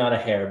not a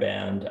hair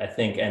band, I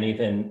think. And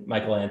even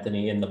Michael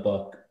Anthony in the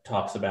book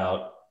talks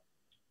about,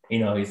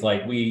 he's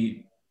like,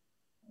 we're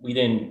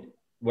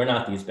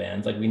not these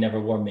bands. Like, we never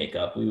wore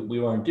makeup. We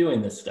weren't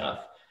doing this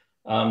stuff.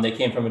 They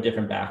came from a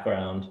different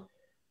background.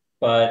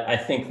 But I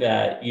think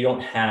that you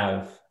don't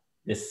have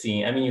this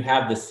scene. I mean, you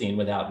have this scene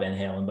without Van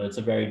Halen, but it's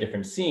a very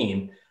different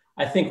scene.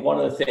 I think one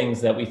of the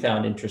things that we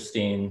found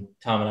interesting,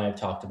 Tom and I have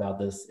talked about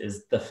this,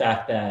 is the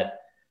fact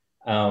that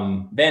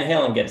Van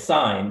Halen gets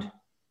signed,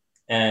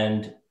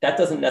 and that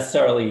doesn't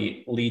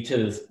necessarily lead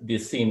to the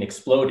scene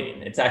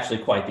exploding. It's actually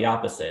quite the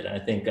opposite. And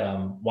I think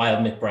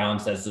Wild Mick Brown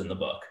says it in the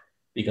book,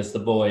 because the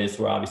boys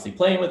were obviously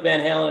playing with Van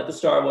Halen at the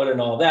Starwood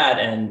and all that.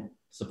 And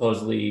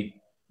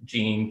supposedly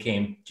Gene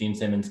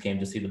Simmons came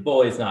to see the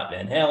boys, not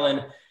Van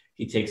Halen.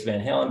 He takes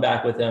Van Halen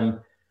back with him.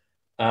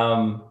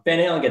 Van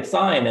Halen gets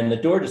signed and the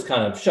door just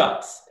kind of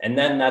shuts. And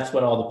then that's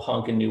when all the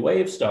punk and new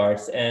wave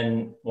starts.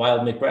 And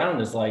Wild Mick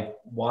Brown is like,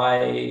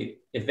 why,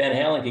 if Van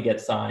Halen could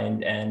get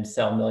signed and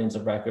sell millions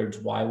of records,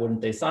 why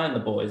wouldn't they sign the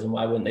boys? And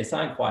why wouldn't they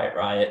sign Quiet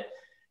Riot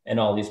and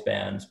all these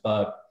bands?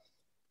 But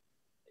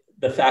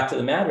the fact of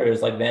the matter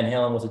is, like, Van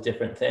Halen was a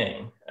different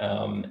thing.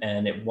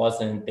 And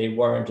they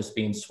weren't just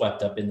being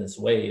swept up in this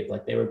wave.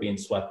 Like, they were being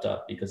swept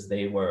up because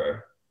they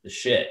were the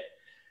shit.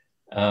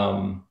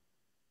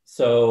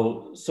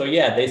 so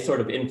yeah, they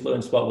sort of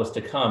influenced what was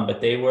to come,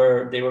 but they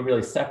were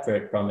really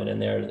separate from it.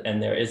 And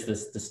there is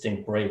this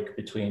distinct break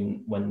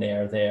between when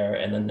they're there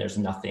and then there's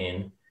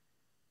nothing.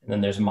 And then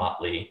there's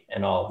Motley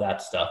and all of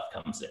that stuff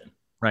comes in.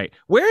 Right.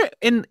 Where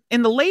in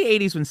the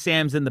late 80s when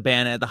Sam's in the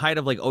band at the height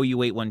of like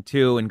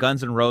OU812 and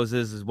Guns N'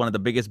 Roses is one of the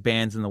biggest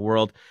bands in the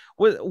world,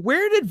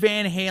 where did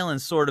Van Halen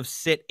sort of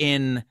sit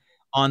in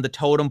on the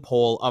totem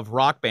pole of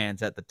rock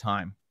bands at the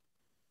time?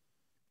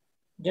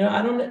 You know,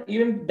 I don't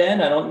even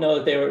then. I don't know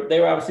that they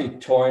were obviously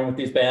touring with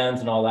these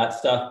bands and all that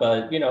stuff.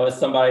 But you know, as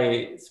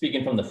somebody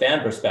speaking from the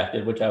fan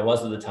perspective, which I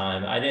was at the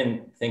time, I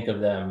didn't think of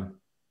them.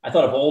 I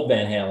thought of old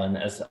Van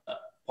Halen as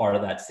part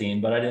of that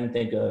scene, but I didn't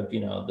think of, you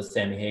know, the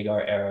Sammy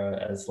Hagar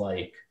era as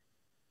like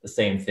the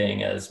same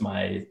thing as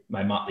my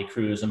Motley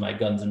Crues and my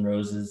Guns N'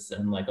 Roses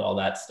and like all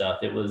that stuff.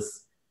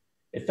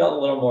 It felt a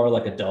little more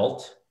like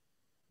adult,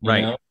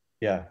 right? Know?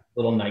 Yeah, a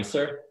little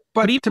nicer.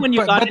 But even when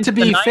you got into to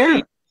be 90s,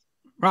 fair.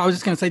 Well, I was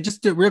just going to say,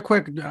 just real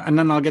quick, and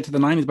then I'll get to the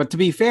 90s. But to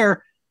be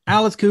fair,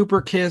 Alice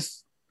Cooper,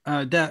 Kiss,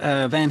 Van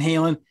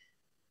Halen,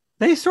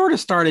 they sort of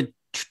started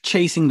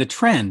chasing the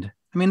trend.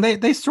 I mean,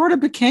 they sort of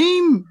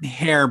became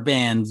hair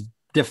bands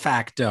de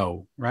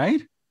facto,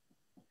 right?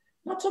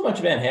 Not so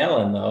much Van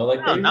Halen, though.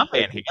 Like, no, not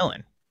Van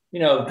Halen.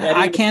 You know,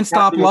 I Can't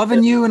Stop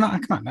Loving You,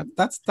 and come on,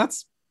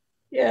 that's.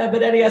 Yeah,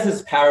 but Eddie has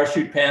his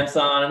parachute pants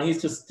on, and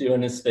he's just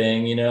doing his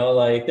thing, you know.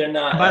 Like they're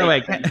not. By the way,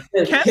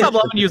 Can't Stop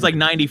Loving You is like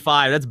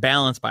 95. That's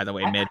balanced, by the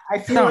way, Mitch. I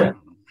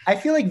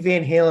feel like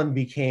Van Halen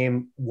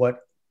became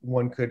what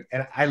one could,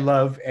 and I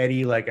love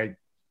Eddie.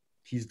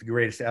 He's the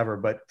greatest ever.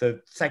 But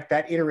it's like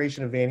that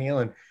iteration of Van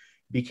Halen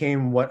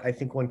became what I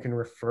think one can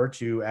refer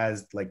to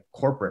as like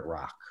corporate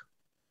rock.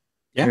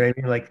 Yeah, you know what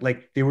I mean?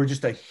 Like they were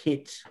just a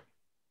hit.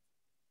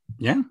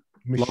 Yeah.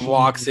 Love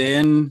Walks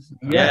In.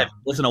 Yeah,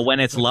 listen to When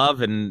It's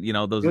Love, and you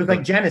know those. It was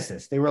like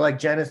Genesis. They were like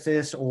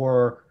Genesis,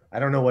 or I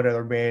don't know what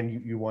other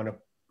band you want to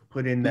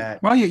put in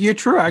that. Well, you're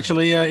true.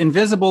 Actually,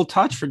 Invisible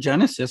Touch for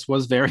Genesis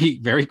was very,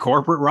 very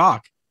corporate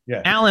rock.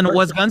 Yeah. Alan,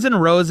 was Guns N'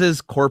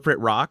 Roses corporate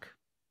rock?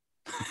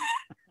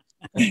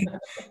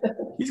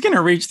 He's going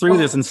to reach through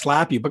this and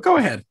slap you, but go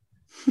ahead.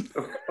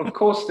 Of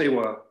course they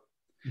were.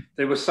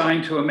 They were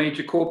signed to a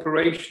major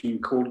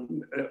corporation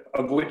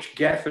of which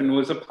Geffen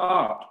was a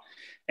part.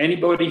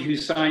 Anybody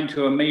who's signed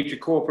to a major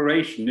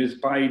corporation is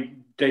by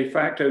de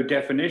facto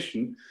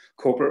definition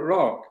corporate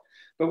rock.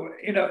 But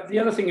you know, the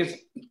other thing is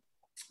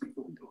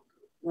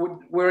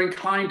we're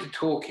inclined to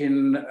talk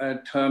in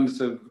terms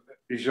of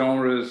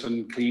genres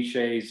and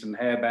cliches and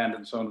hairband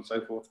and so on and so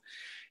forth.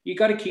 You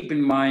got to keep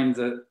in mind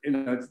that, you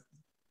know,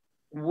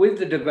 with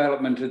the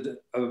development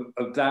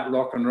of that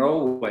rock and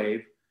roll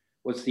wave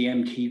was the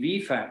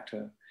MTV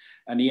factor,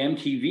 and the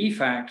MTV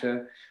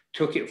factor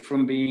took it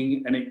from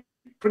being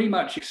pretty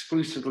much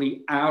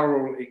exclusively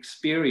aural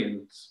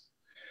experience,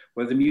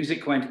 where the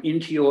music went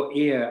into your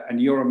ear and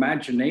your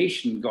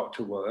imagination got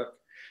to work,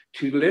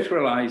 to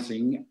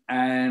literalizing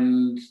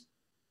and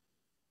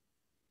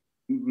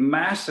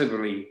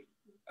massively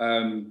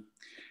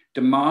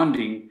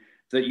demanding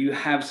that you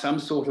have some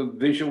sort of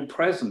visual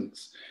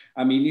presence.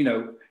 I mean, you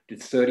know,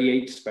 did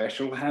 38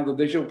 Special have a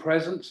visual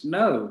presence?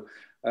 No.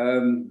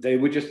 They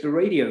were just a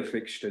radio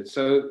fixture.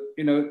 So,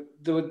 you know,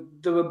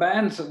 there were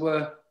bands that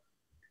were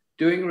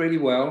doing really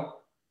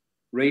well,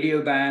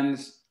 radio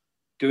bands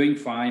doing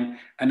fine,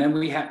 and then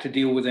we had to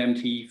deal with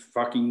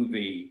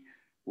MTV,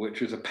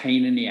 which was a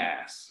pain in the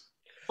ass.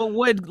 But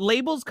would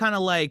labels kind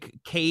of like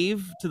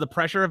cave to the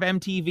pressure of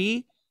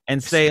MTV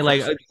and say,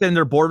 like, sit in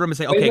their boardroom and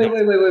say, okay,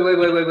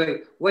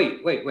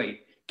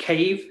 wait,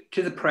 cave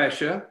to the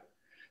pressure?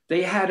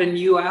 They had a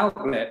new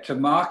outlet to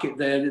market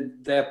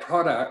their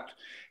product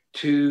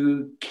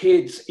to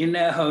kids in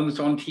their homes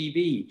on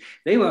TV.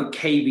 They weren't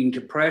caving to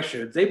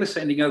pressure. They were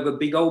sending over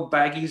big old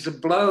baggies of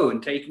blow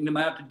and taking them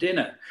out to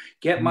dinner.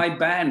 Get my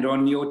band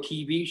on your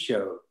TV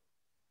show.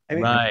 I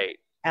mean, right.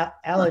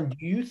 Alan,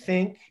 do you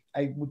think,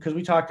 because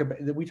we talk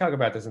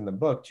about this in the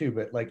book too,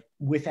 but like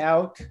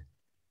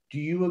do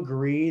you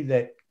agree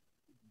that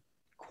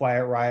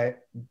Quiet Riot,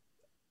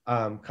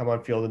 Come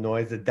On Feel the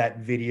Noise, that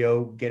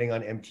video getting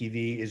on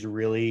MTV is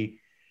really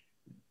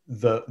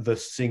the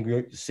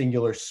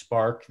singular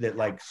spark that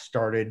like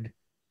started?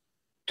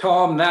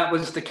 Tom, that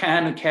was the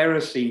can of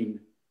kerosene.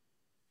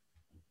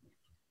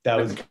 That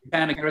was the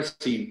can of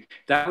kerosene.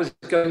 That was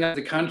going at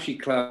the country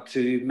club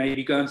to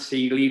maybe go and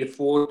see Lita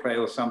Ford play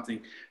or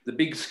something. The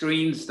big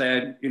screens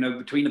there, you know,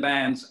 between the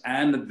bands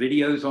and the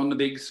videos on the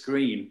big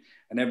screen,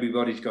 and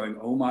everybody's going,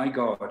 "Oh my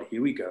God,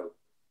 here we go."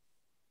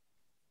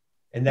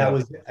 And that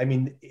was, I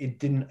mean,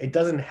 it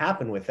doesn't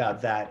happen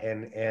without that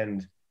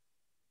and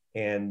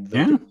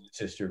the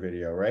sister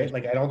video, right?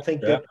 Like, I don't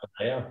think that.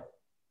 Yeah.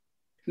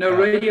 No,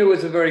 radio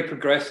was a very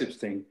progressive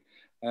thing.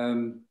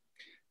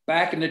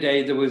 Back in the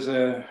day, there was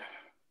a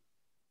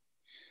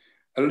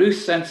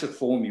loose sense of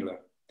formula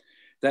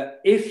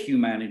that if you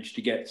managed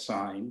to get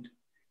signed,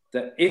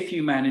 that if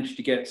you managed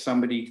to get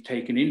somebody to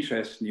take an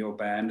interest in your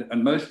band,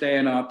 and most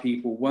A&R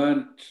people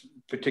weren't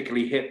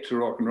particularly hip to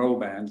rock and roll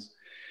bands,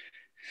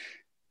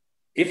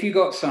 if you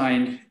got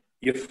signed,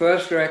 Your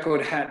first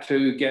record had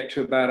to get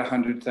to about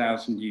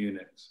 100,000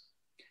 units.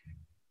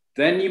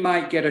 Then you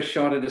might get a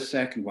shot at a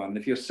second one.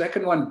 If your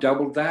second one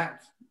doubled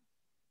that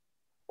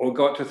or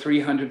got to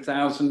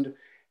 300,000,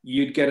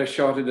 you'd get a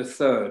shot at a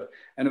third.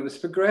 And it was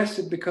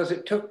progressive because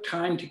it took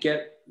time to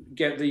get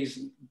these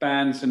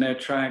bands and their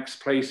tracks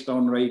placed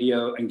on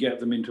radio and get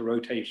them into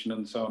rotation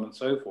and so on and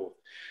so forth.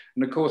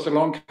 And of course,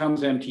 along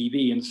comes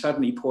MTV, and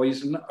suddenly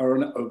Poison are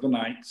an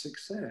overnight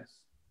success.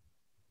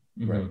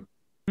 Right.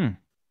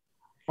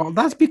 Well,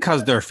 that's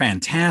because they're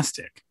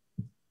fantastic.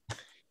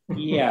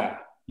 Yeah.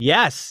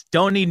 Yes,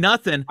 don't need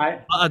nothing.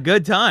 A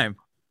good time.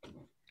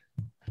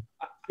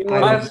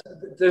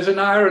 There's an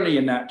irony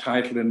in that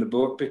title in the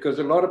book, because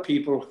a lot of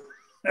people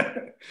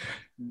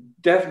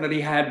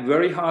definitely had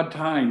very hard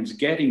times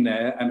getting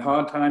there and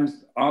hard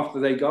times after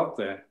they got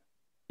there.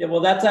 Yeah,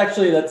 well, that's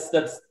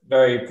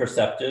very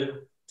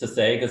perceptive to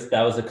say, because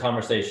that was a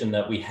conversation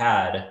that we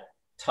had,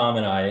 Tom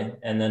and I,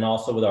 and then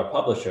also with our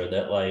publisher,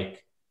 that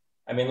like,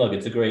 I mean, look,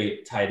 it's a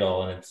great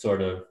title and it's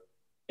sort of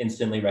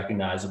instantly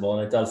recognizable,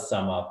 and it does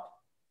sum up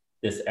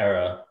this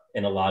era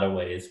in a lot of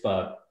ways,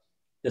 but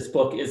this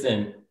book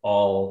isn't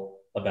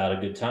all about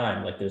a good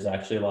time. Like, there's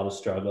actually a lot of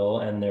struggle,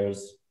 and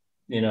there's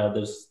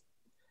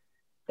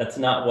that's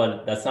not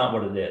what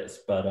it is.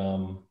 But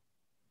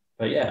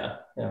yeah.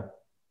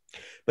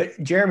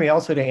 But Jeremy,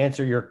 also to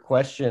answer your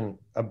question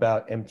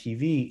about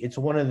MTV, it's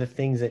one of the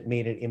things that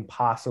made it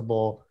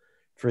impossible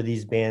for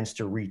these bands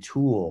to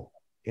retool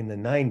in the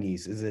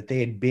 90s, is that they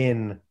had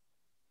been,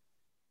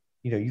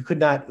 you could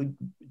not,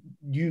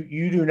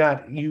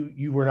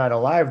 you were not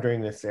alive during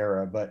this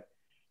era, but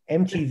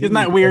MTV. Isn't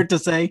that weird to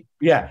say?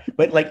 Yeah.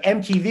 But like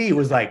MTV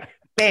was like,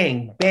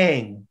 bang,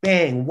 bang,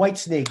 bang,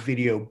 Whitesnake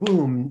video,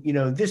 boom,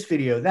 this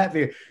video, that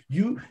video.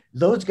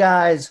 Those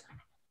guys,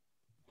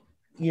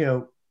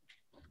 the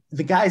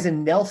guys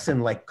in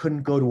Nelson like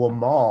couldn't go to a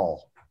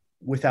mall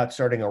without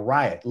starting a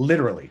riot,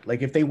 literally.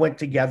 Like if they went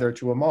together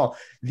to a mall,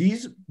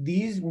 these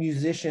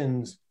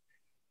musicians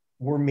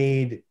were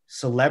made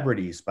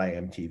celebrities by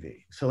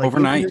MTV. So like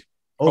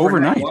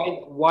overnight.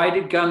 Why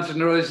did Guns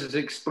N' Roses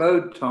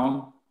explode,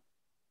 Tom?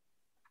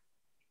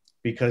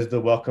 Because the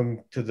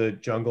Welcome to the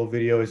Jungle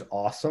video is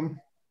awesome.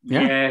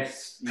 Yeah.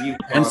 Yes.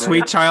 And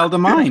Sweet Child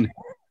of Mine.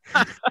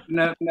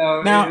 No.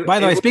 Now, by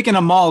the way, speaking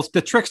of malls,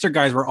 the Trickster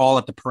guys were all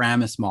at the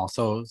Paramus Mall,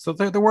 so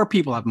there were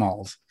people at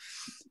malls.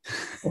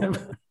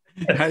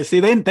 See,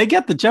 they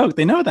get the joke.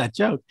 They know that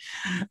joke.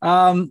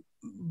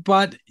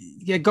 But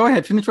yeah, go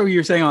ahead. Finish what you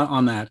were saying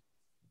on that.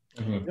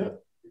 Mm-hmm.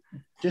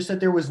 Just that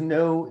there was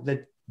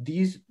the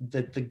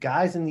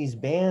guys in these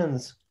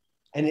bands,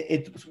 and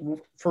it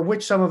for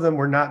which some of them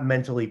were not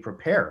mentally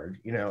prepared.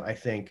 I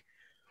think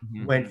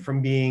went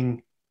from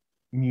being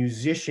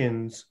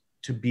musicians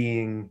to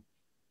being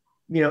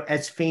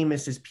as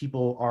famous as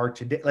people are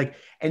today. Like,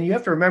 and you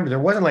have to remember, there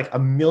wasn't like a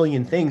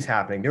million things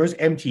happening. There was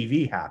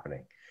MTV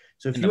happening.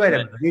 So if you had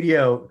a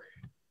video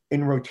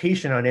in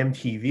rotation on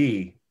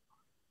MTV,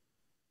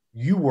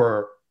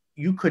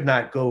 you could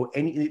not go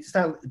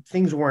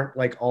things weren't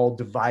like all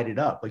divided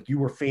up. Like you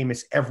were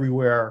famous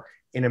everywhere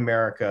in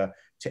America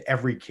to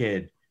every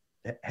kid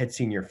that had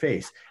seen your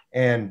face.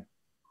 And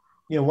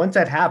once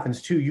that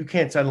happens too, you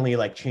can't suddenly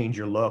like change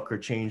your look or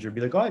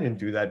be like, oh, I didn't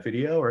do that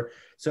video.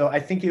 So I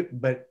think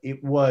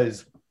it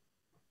was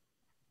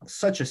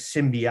such a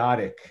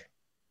symbiotic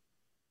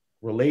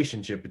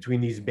relationship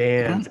between these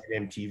bands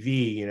and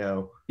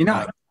MTV,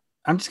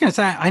 I'm just going to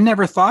say, I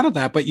never thought of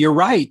that, but you're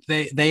right.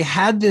 They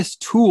had this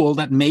tool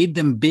that made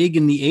them big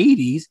in the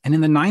 80s, and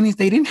in the 90s,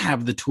 they didn't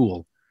have the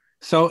tool.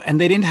 So, and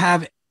they didn't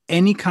have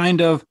any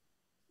kind of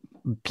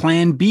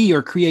plan B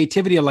or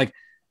creativity of like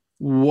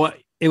what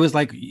it was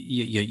like.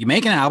 You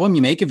make an album,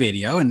 you make a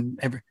video, and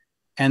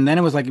then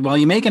it was like, well,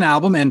 you make an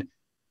album and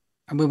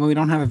we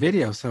don't have a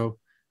video. So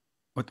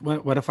what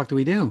the fuck do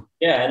we do?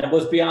 Yeah. And it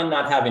was beyond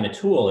not having a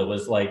tool. It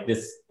was like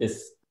this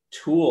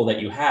tool that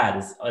you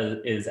had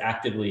is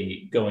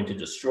actively going to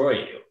destroy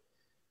you.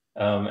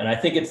 And I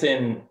think it's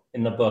in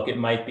the book. It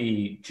might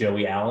be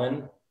Joey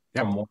Allen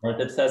from Warrant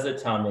that says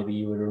it. Tom, maybe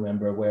you would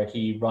remember, where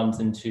he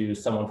runs into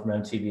someone from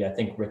MTV, I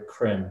think Rick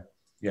Krim,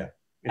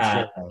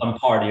 at some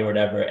party or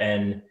whatever,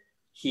 and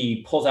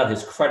he pulls out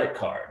his credit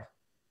card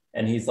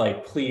and he's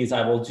like, please,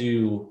 I will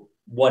do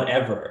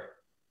whatever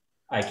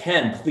I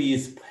can.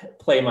 Please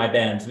play my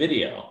band's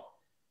video.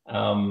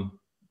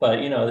 But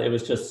it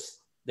was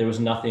just, there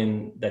was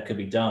nothing that could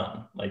be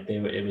done. Like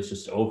it was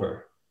just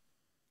over.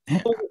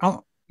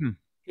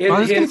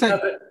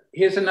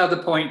 Here's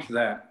another point to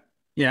that.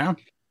 Yeah.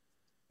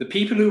 The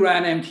people who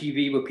ran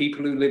MTV were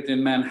people who lived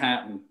in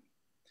Manhattan.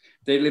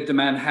 They lived a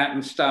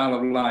Manhattan style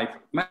of life.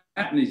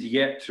 Manhattan is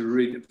yet to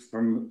really,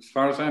 from as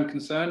far as I'm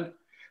concerned,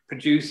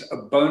 produce a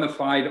bona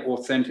fide,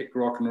 authentic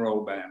rock and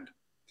roll band.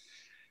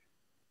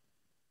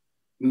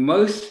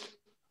 Most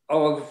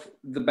of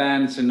the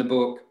bands in the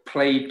book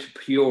played to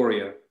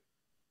Peoria.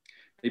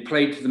 They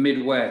played to the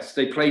Midwest.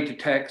 They played to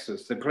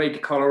Texas. They played to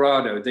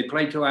Colorado. They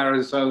played to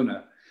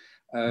Arizona.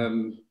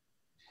 Put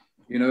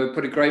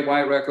a Great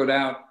White record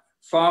out.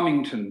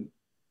 Farmington,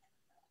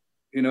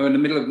 you know, in the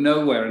middle of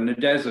nowhere in the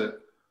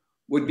desert,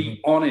 would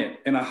be on it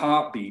in a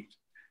heartbeat.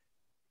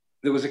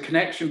 There was a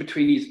connection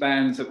between these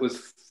bands that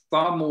was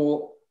far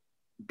more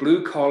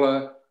blue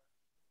collar,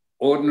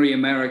 ordinary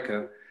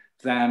America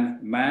than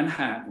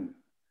Manhattan.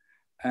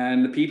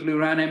 And the people who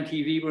ran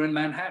MTV were in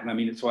Manhattan. I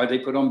mean, it's why they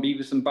put on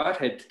Beavis and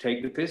Butthead to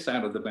take the piss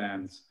out of the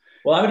bands.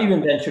 Well, I would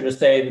even venture to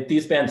say that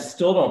these bands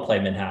still don't play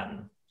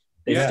Manhattan.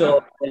 They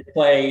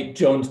play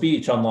Jones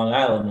Beach on Long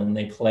Island, and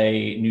they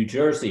play New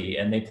Jersey,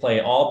 and they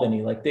play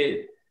Albany. Like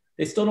they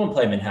still don't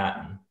play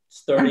Manhattan.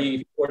 It's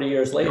 30, 40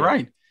 years later. You're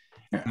right.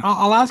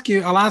 I'll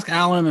ask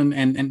Alan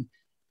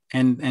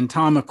and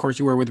Tom, of course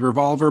you were with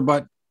Revolver,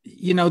 but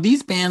you know,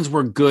 these bands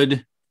were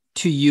good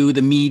to you,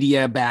 the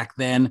media back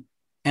then.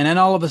 And then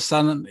all of a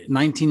sudden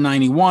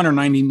 1991 or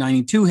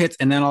 1992 hits.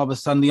 And then all of a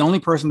sudden the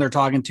only person they're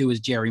talking to is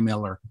Jerry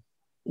Miller.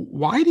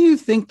 Why do you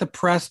think the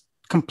press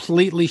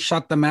completely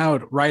shut them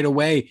out right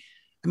away?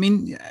 I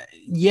mean,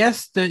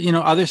 yes,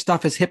 other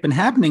stuff is hip and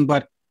happening,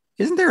 but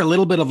isn't there a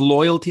little bit of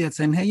loyalty that's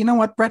saying, hey, you know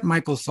what? Bret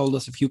Michaels sold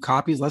us a few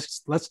copies.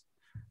 Let's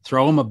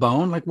throw him a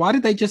bone. Like, why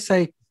did they just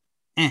say,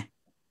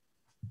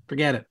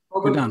 forget it.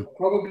 We're done.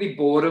 Probably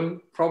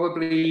boredom,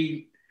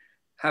 probably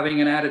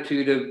having an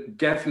attitude of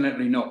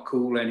definitely not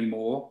cool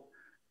anymore.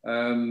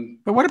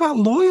 But what about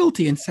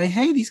loyalty and say,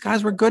 hey, these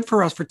guys were good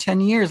for us for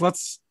 10 years.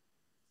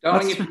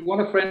 Darling, if you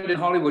want a friend in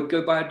Hollywood,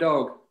 go buy a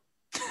dog.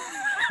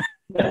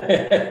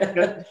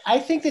 I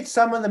think that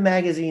some of the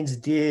magazines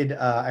did.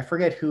 I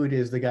forget who it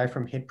is. The guy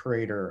from Hit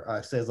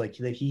Parader says like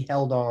that he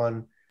held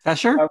on.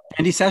 Sesher?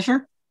 Andy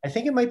Sesher? I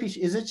think it might be.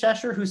 Is it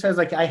Cheshire who says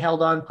like I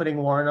held on putting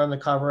Warren on the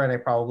cover and I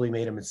probably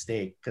made a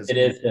mistake because it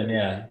is him,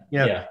 yeah.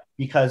 Yeah,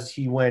 because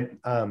he went.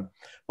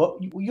 Well,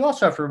 you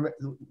also have to remember,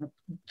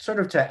 sort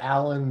of to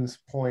Alan's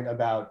point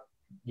about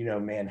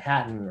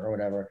Manhattan or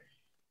whatever.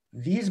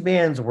 These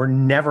bands were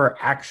never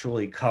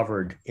actually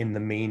covered in the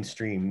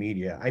mainstream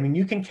media. I mean,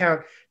 you can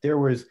count. There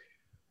was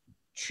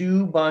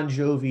 2 Bon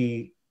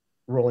Jovi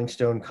Rolling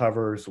Stone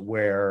covers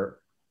where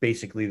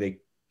basically they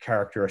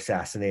character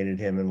assassinated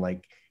him, and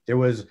like there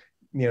was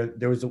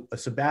a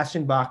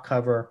Sebastian Bach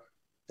cover.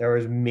 There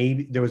was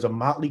a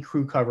Motley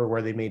Crue cover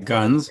where they made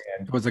Guns.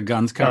 It was a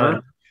Guns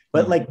cover.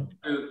 But like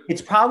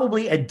it's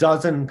probably a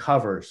dozen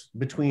covers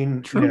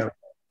between that.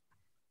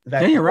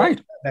 Yeah, you're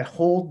right. That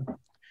whole.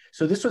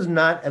 So this was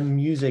not a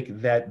music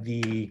that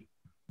the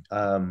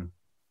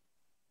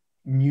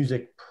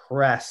music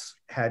press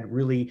had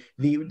really.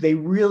 They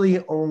really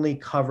only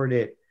covered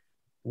it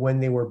when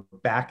they were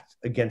backed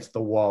against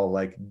the wall,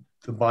 like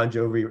the Bon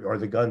Jovi or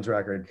the Guns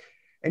record.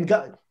 And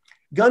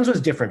Guns was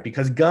different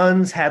because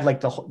Guns had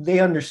like they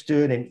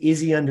understood, and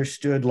Izzy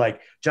understood like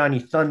Johnny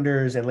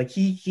Thunders, and like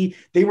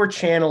they were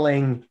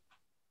channeling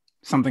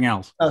something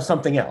else.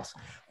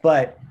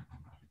 But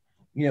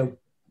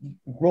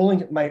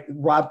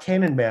Rob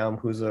Tannenbaum,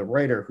 who's a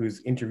writer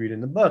who's interviewed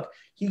in the book,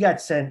 he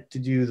got sent to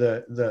do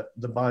the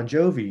Bon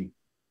Jovi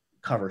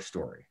cover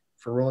story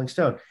for Rolling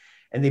Stone,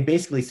 and they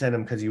basically sent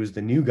him because he was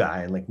the new guy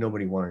and like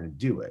nobody wanted to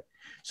do it.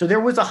 So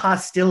there was a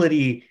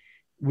hostility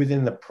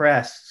within the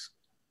press,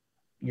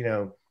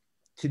 to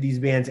these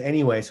bands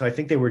anyway. So I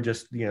think they were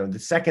just, the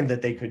second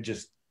that they could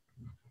just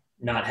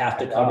not have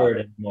to cover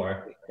it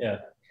anymore. Yeah.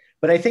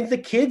 But I think the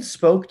kids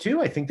spoke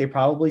too. I think they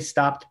probably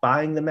stopped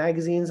buying the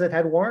magazines that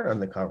had Warren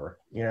on the cover,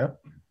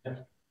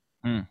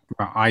 Well,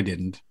 I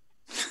didn't.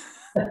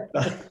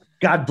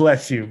 God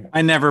bless you.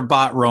 I never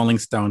bought Rolling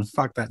Stone.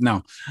 Fuck that.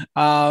 No.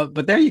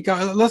 But there you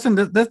go. Listen,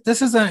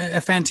 this is a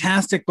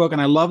fantastic book.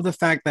 And I love the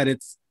fact that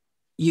it's,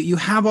 you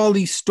have all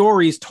these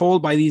stories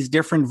told by these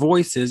different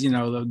voices,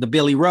 the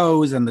Billy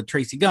Rose and the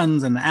Tracy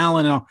Guns and the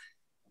Alan,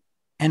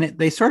 and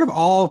they sort of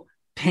all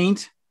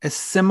paint a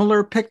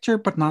similar picture,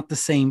 but not the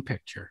same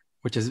picture,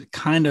 which is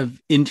kind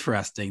of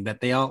interesting that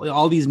they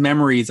all these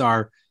memories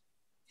are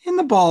in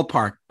the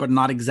ballpark, but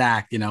not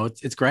exact.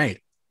 It's great.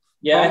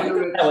 Yeah, I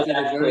think that was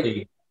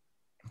actually.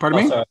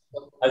 Pardon me? Sorry.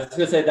 I was going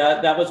to say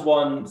that was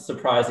one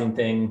surprising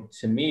thing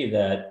to me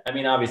that, I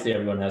mean, obviously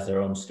everyone has their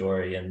own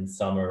story and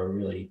some are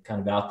really kind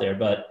of out there,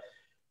 but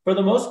for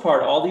the most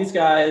part, all these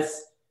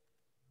guys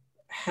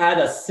had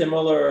a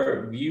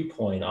similar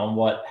viewpoint on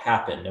what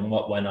happened and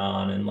what went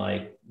on and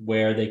like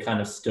where they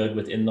kind of stood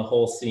within the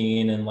whole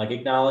scene and like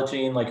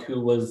acknowledging like who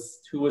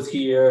was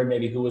here,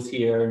 maybe who was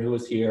here and who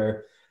was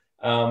here,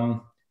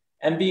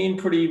 and being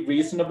pretty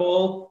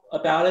reasonable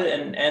about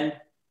it. And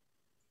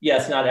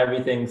yes, not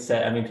everything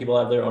said. I mean, people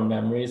have their own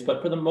memories,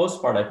 but for the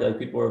most part, I feel like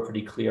people were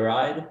pretty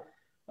clear-eyed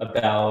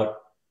about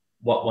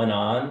what went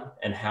on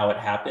and how it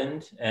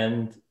happened.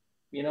 And,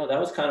 that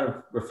was kind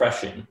of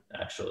refreshing,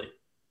 actually.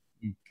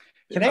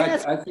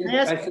 I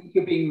think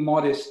you're being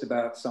modest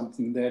about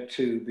something there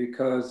too,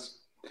 because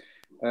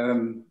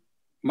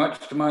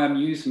much to my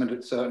amusement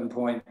at certain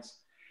points,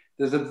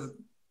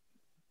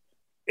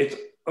 it's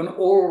an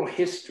oral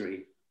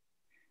history,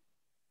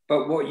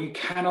 but what you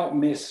cannot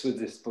miss with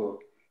this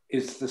book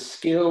is the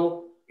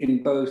skill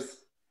in both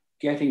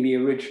getting the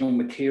original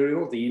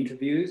material, the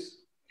interviews,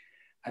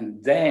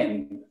 and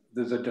then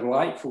there's a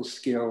delightful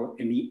skill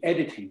in the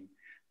editing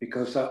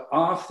because there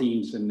are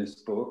themes in this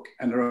book,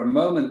 and there are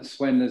moments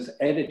when there's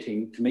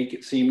editing to make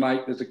it seem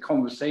like there's a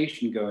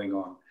conversation going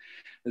on.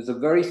 There's a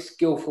very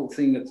skillful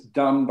thing that's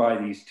done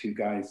by these two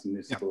guys in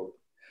this book.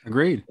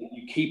 Agreed.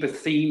 You keep a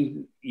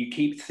theme, you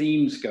keep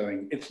themes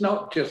going. It's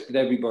not just that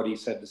everybody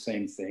said the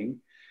same thing.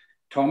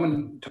 Tom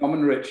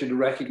and Richard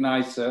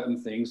recognized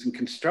certain things and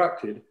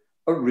constructed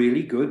a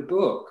really good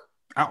book.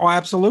 Oh,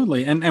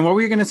 absolutely. And what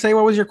were you going to say?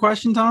 What was your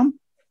question, Tom?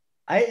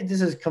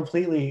 This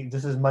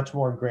is much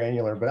more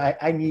granular, but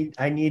I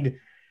need,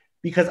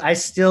 because I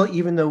still,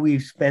 even though we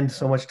spend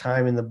so much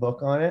time in the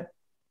book on it,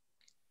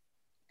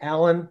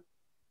 Alan,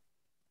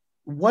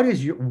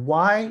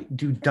 why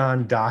do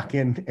Don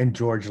Dokken and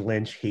George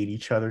Lynch hate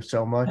each other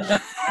so much?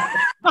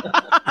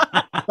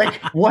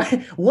 Like,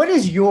 what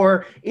is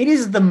it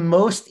is the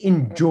most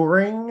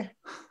enduring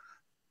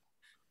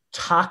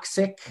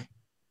toxic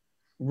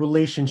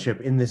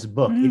relationship in this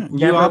book.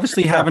 You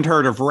obviously haven't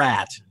heard of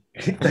Rat.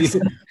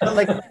 But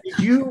like,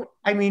 do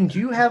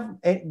you have,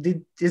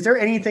 is there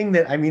anything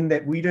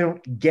that we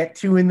don't get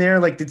to in there?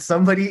 Like, did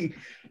somebody,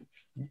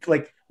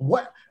 like,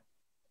 what,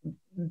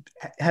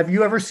 have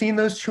you ever seen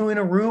those two in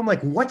a room?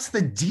 Like, what's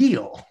the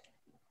deal?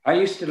 I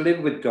used to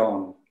live with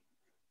Don.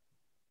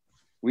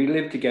 We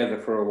lived together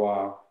for a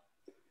while.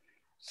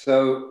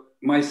 So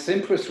my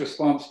simplest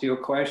response to your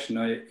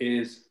question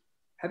is,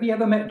 have you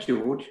ever met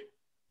George?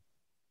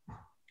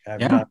 I've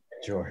not met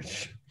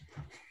George.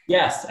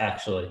 Yes,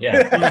 actually,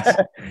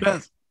 yeah.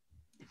 Yes.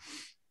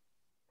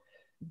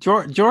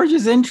 George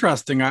is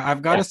interesting.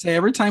 I've got to say,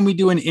 every time we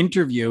do an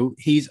interview,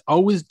 he's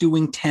always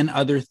doing 10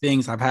 other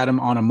things. I've had him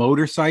on a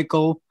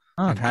motorcycle.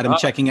 I've had him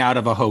checking out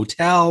of a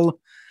hotel.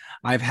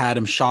 I've had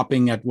him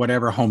shopping at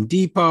whatever Home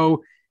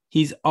Depot.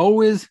 He's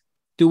always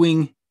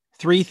doing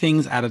 3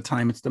 things at a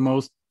time. It's the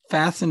most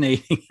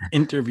fascinating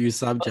interview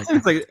subject.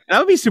 It's like, that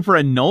would be super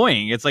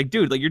annoying. It's like,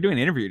 dude, like, you're doing an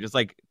interview, just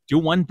like do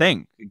one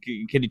thing.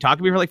 Can you talk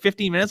to me for like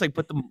 15 minutes?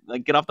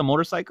 Like, get off the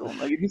motorcycle.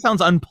 Like, he sounds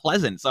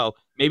unpleasant. So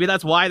maybe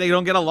that's why they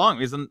don't get along.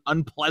 He's an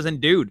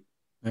unpleasant dude.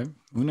 Yeah,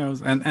 who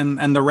knows?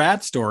 And the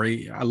Rat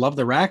story, I love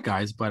the Rat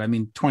guys, but I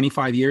mean,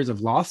 25 years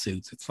of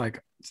lawsuits. It's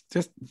like,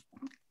 just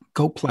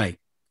go play.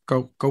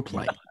 Go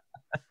play.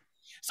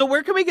 So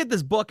where can we get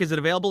this book? Is it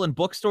available in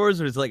bookstores,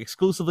 or is it like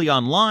exclusively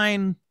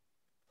online?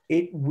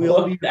 It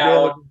will be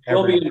out. It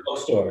will be in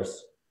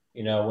bookstores.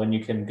 You know, when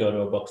you can go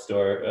to a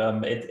bookstore.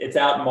 It's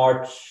out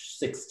March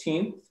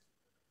 16th.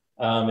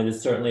 It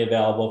is certainly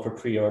available for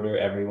pre-order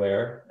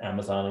everywhere,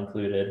 Amazon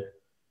included.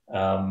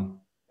 But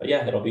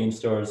yeah, it'll be in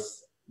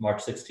stores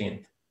March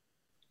 16th.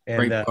 And,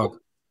 great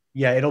book.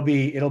 Yeah, it'll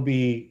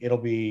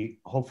be.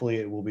 Hopefully,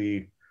 it will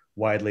be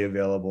widely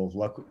available.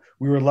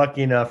 We were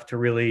lucky enough to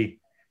really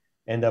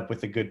end up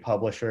with a good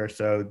publisher.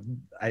 So,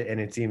 and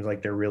it seems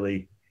like they're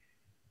really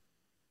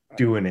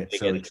doing it.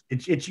 So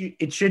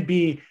it should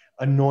be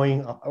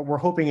annoying. We're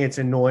hoping it's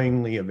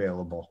annoyingly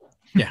available.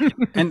 Yeah.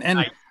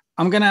 And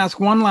I'm going to ask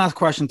one last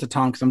question to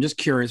Tom, because I'm just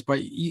curious,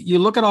 but you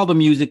look at all the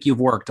music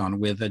you've worked on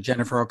with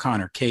Jennifer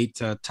O'Connor,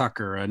 Kate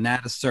Tucker,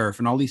 Nada Surf,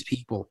 and all these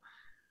people,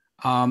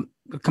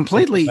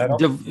 completely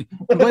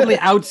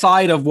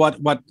outside of what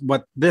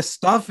this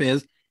stuff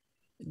is.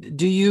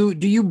 Do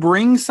you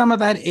bring some of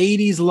that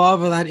 80s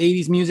love, of that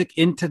 80s music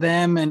into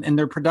them and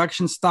their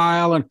production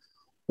style,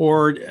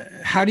 or do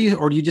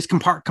you just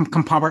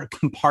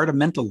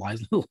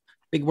compartmentalize? Ooh,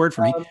 big word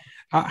for me.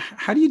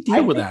 How do you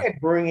deal with that? I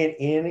bring it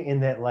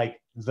in that,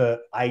 like,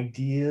 the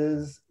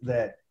ideas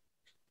that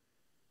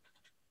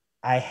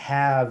I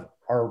have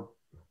are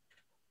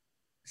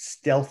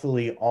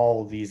stealthily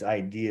all these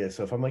ideas.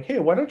 So if I'm like, hey,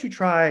 why don't you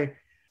try,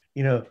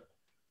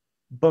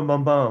 bum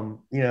bum bum,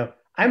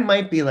 I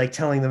might be like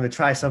telling them to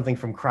try something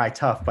from Cry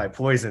Tough by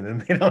Poison,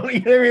 and they don't, what I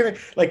mean?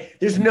 Like,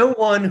 there's no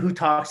one who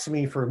talks to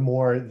me for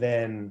more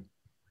than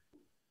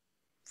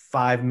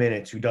 5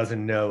 minutes who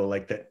doesn't know,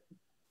 like, that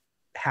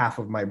half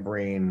of my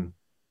brain.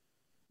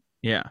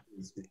 Yeah.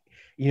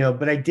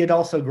 But I did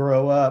also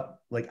grow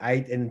up, like,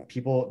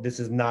 this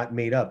is not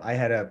made up. I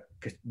had a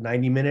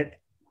 90-minute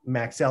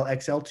Maxell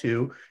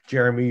XL2.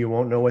 Jeremy, you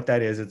won't know what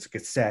that is. It's a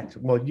cassette.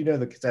 Well, you know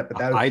the cassette,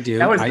 but I do.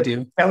 That was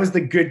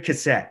the good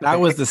cassette. That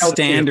was the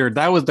standard.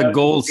 That was the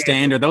gold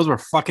standard. Those were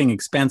fucking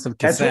expensive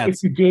cassettes.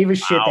 If you gave a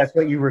shit, that's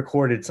what you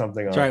recorded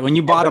something on. That's right. When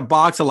you bought a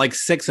box of like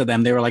 6 of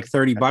them, they were like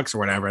 $30 or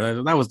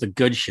whatever. That was the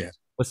good shit.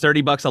 Was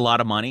 $30 a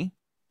lot of money?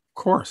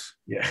 Of course.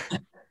 Yeah.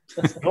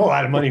 That's a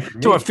lot of money for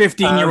me. To a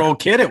 15-year-old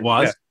kid, it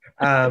was.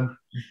 Yeah.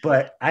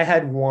 But I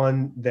had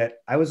one that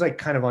I was like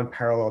kind of on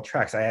parallel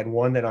tracks. I had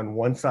one that on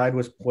one side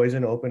was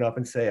Poison, Open Up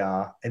and Say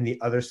Ah, and the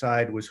other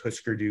side was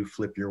Husker Du,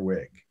 Flip Your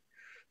Wig.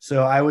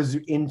 So I was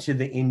into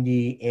the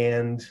indie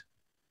and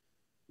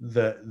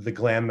the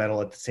glam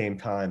metal at the same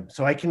time.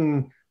 So I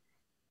can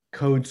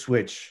code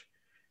switch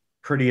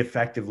pretty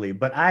effectively.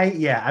 But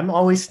I'm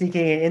always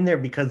sneaking it in there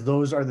because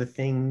those are the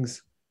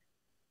things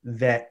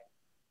that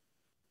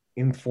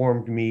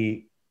informed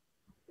me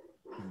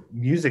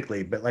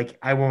musically. But like,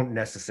 I won't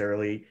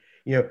necessarily,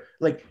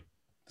 like,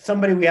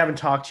 somebody we haven't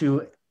talked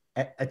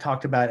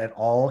about at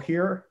all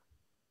here,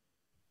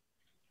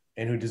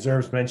 and who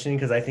deserves mentioning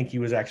because I think he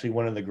was actually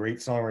one of the great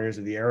songwriters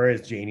of the era,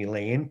 is Janie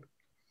Lane.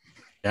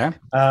 Yeah.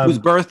 Whose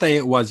birthday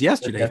it was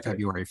yesterday,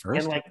 February 1st.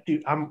 And like,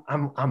 dude, I'm,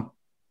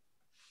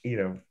 you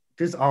know,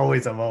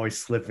 I'm always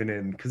slipping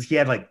in because he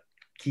had like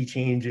key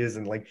changes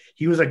and like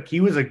he was a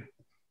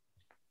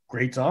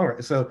great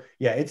songwriter. So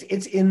yeah, it's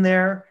in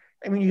there.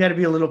 I mean, you got to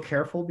be a little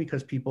careful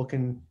because people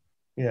can,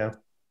 you know,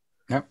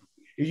 yep.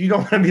 You don't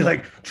want to be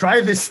like,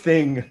 try this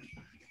thing.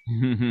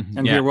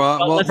 And yeah.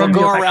 We'll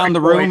go around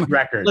the room.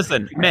 Record.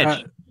 Listen,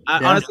 Mitch.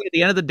 Honestly, at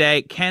the end of the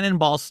day,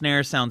 Cannonball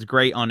Snare sounds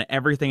great on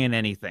everything and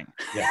anything.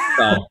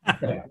 Yeah.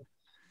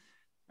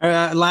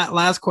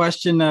 Last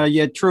question.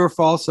 True or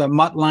false?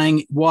 Mutt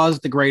Lange was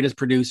the greatest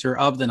producer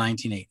of the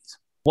 1980s.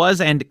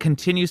 Was and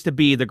continues to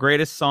be the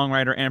greatest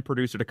songwriter and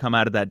producer to come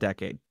out of that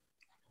decade.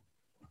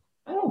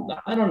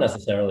 I don't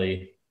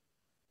necessarily.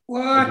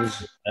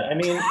 What? I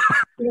mean,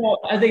 you know,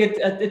 I think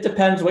it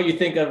depends what you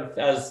think of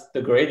as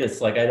the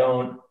greatest. Like, I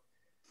don't,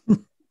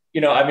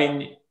 you know, I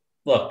mean,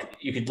 look,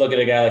 you could look at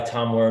a guy like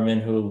Tom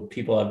Werman, who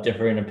people have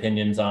differing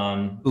opinions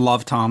on.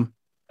 Love Tom.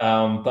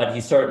 But he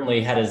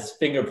certainly had his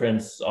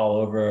fingerprints all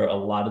over a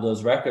lot of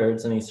those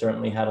records, and he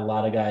certainly had a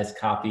lot of guys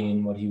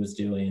copying what he was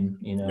doing,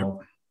 you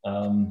know.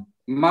 Yep.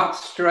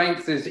 Mutt's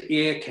strength is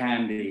ear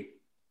candy.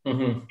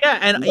 Mm-hmm. Yeah,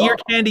 and ear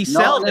candy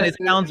sells, and it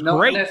sounds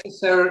great.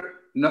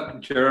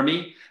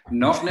 Jeremy,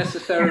 not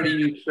necessarily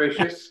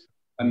nutritious,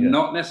 and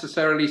not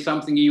necessarily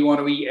something you want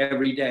to eat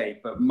every day,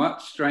 but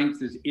Mutt's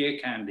strength is ear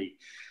candy.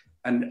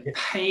 And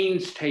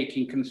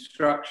painstaking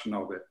construction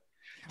of it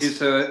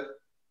is a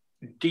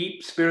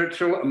deep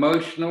spiritual,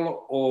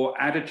 emotional, or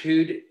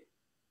attitude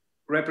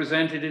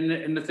represented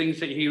in the things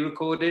that he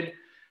recorded.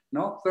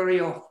 Not very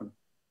often.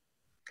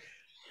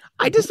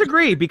 I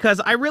disagree because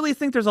I really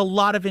think there's a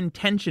lot of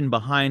intention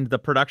behind the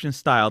production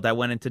style that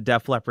went into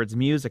Def Leppard's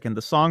music and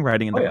the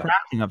songwriting and the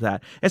crafting of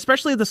that,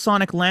 especially the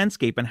sonic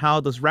landscape and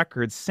how those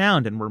records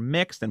sound and were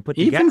mixed and put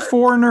together. Even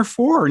Foreigner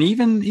 4 and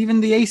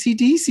even the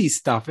AC/DC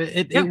stuff.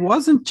 It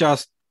wasn't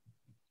just,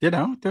 you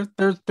know,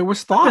 there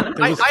was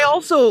thought. I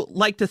also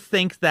like to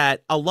think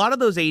that a lot of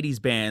those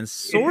 80s bands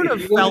sort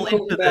of fell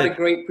into a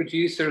great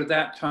producer of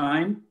that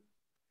time.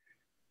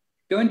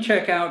 Go and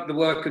check out the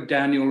work of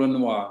Daniel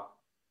Lanois.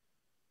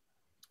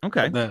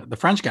 Okay. The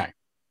French guy.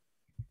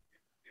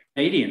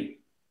 Canadian.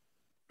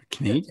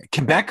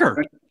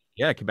 Quebecer.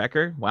 Yeah,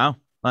 Quebecer. Wow.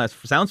 Well, that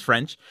sounds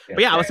French. Yeah.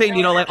 But yeah, I was saying,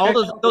 you know, like all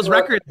those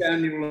records.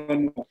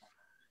 Anyway.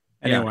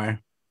 Yeah.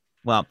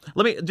 Well,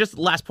 let me just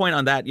last point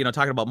on that, you know,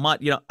 talking about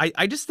Mutt, you know,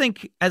 I just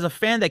think as a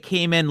fan that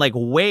came in like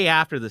way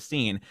after the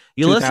scene,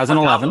 you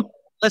 2011.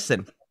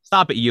 Listen,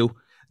 stop it, you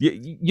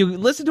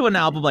listen to an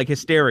album like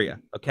Hysteria,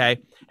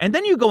 okay? And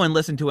then you go and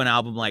listen to an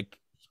album like,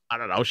 I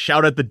don't know,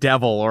 Shout at the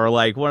Devil or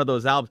like one of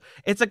those albums.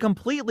 It's a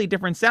completely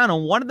different sound.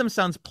 And one of them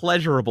sounds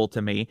pleasurable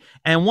to me.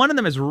 And one of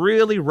them is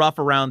really rough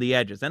around the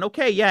edges. And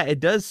okay, yeah,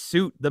 it does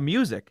suit the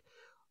music,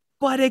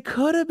 but it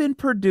could have been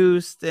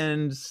produced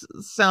and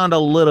sound a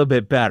little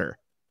bit better.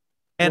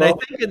 And I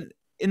think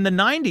in the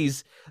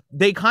 90s,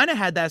 they kind of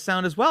had that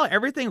sound as well.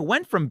 Everything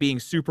went from being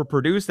super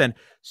produced and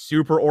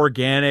super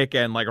organic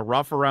and like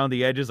rough around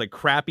the edges, like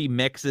crappy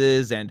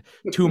mixes and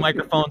 2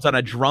 microphones on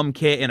a drum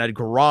kit in a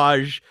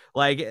garage.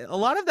 Like a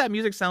lot of that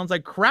music sounds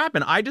like crap.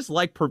 And I just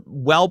like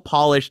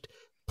well-polished,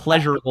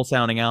 pleasurable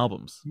sounding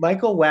albums.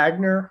 Michael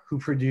Wagner, who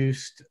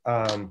produced,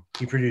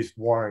 he produced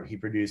Warrant, he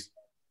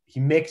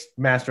mixed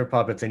Master of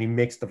Puppets and he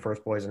mixed the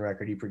first Poison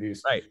record. He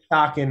produced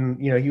Talkin',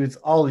 you know, he was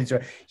all these.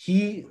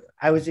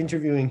 I was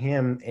interviewing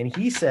him and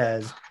he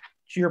says,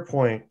 to your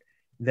point,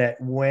 that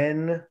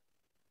when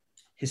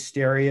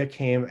Hysteria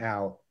came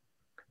out,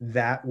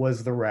 that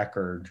was the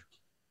record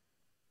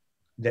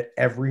that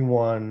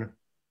everyone,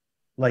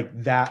 like,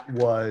 that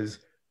was,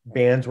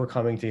 bands were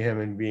coming to him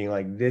and being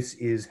like, this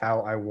is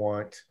how I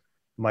want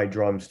my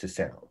drums to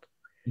sound.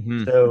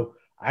 Mm-hmm. So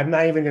I'm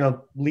not even going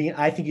to lean.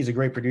 I think he's a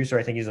great producer.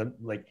 I think he's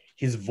like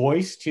his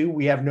voice too.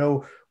 We have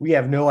no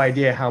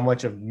idea how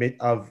much of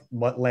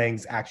Mutt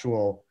Lange's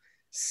actual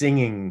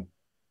singing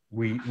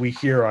we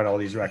hear on all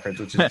these records,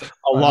 which is a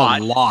lot.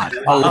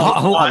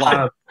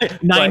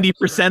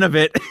 90% of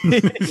it.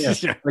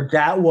 Yeah. But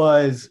that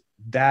was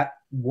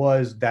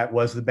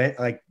the band.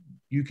 Like,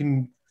 you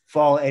can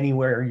fall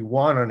anywhere you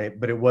want on it,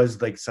 but it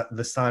was like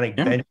the sonic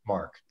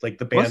benchmark. Like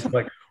the band's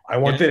like, I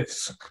want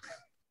this.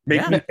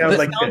 Make me sound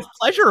like sounds this.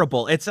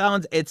 Pleasurable. It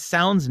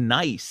sounds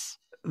nice.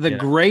 The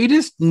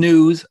greatest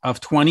news of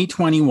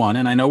 2021,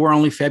 and I know we're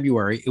only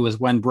February, it was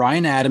when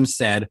Bryan Adams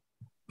said,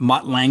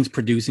 Mutt Lange's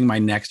producing my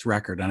next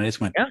record. And I just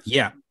went,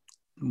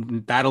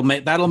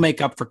 that'll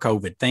make up for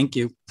COVID. Thank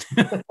you.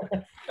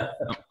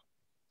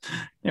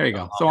 There you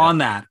go. So on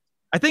that.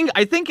 I think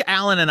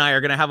Alan and I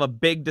are going to have a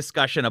big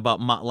discussion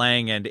about Mutt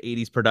Lange and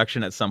 80s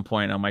production at some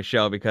point on my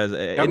show because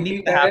it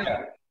needs to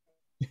happen.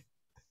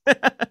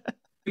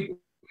 We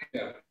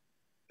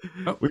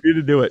need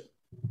to do it.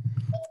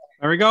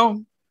 There we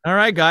go. All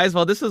right, guys.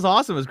 Well, this was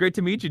awesome. It was great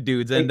to meet you,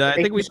 dudes. And I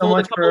think we sold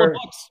a couple of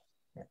books.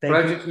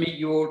 Pleasure to meet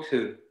you all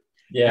too.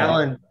 Yeah,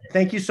 Alan,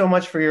 thank you so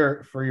much for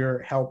your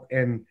help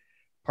and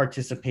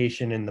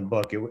participation in the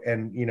book.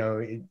 And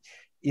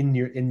in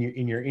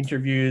your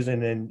interviews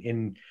and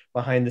in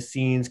behind the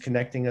scenes,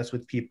 connecting us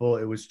with people,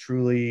 it was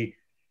truly,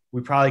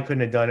 we probably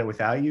couldn't have done it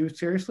without you,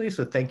 seriously.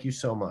 So thank you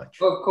so much.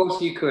 Well, of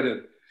course you could have.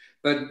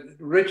 But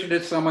Richard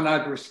is someone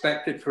I've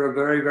respected for a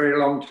very, very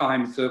long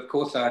time. So of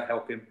course I'd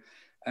help him.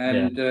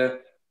 And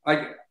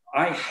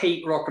I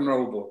hate rock and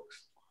roll books.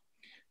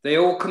 They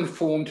all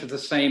conform to the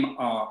same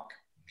arc.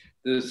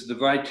 There's the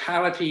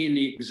vitality and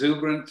the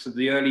exuberance of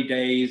the early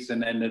days,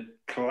 and then the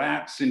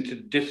collapse into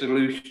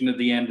dissolution at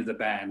the end of the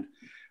band.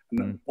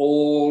 And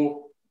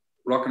all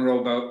rock and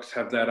roll books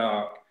have that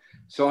arc.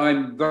 So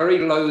I'm very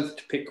loath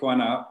to pick one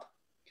up.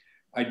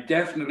 I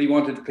definitely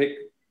wanted to pick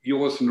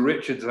yours and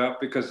Richard's up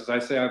because, as I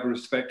say, I've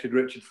respected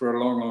Richard for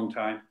a long, long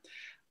time.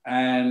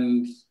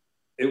 And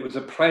it was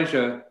a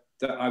pleasure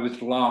that I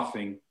was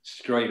laughing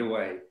straight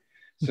away.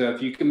 So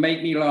if you can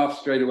make me laugh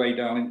straight away,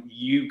 darling,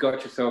 you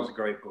got yourselves a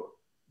great book.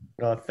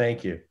 Oh,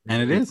 thank you.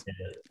 And it is.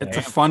 It's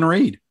a fun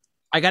read.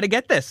 I got to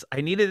get this.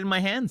 I need it in my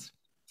hands.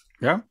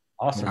 Yeah.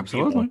 Awesome.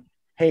 Absolutely.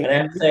 Hey, And I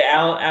have to say,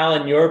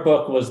 Alan, your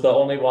book was the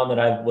only one that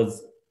I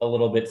was a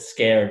little bit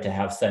scared to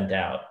have sent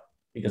out,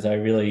 because I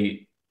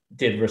really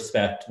did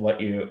respect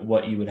what you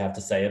would have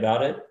to say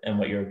about it and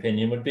what your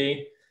opinion would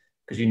be,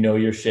 because you know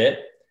your shit,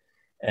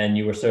 and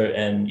you were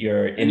and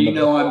you're in. And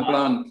I'm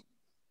blunt.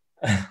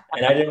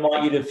 And I didn't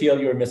want you to feel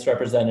you were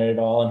misrepresented at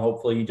all, and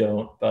hopefully you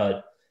don't.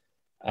 But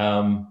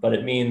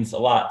it means a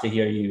lot to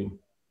hear you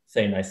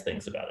say nice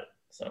things about it.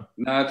 So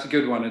no, it's a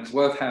good one. It's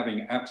worth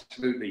having.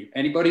 Absolutely.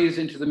 Anybody who's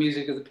into the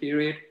music of the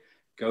period,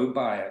 go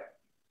buy it.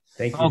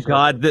 thank you. Oh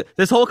God,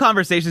 this whole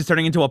conversation is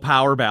turning into a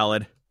power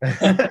ballad.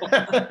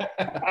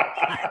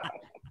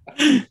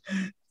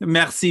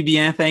 Merci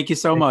bien. Thank you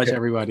so much,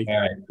 everybody. all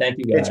right, thank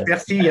you guys.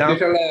 Merci, hein.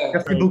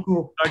 Merci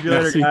beaucoup. Talk to you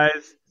later, Merci.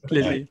 guys.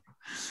 Plaisir.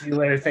 See you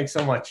later. Thanks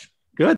so much.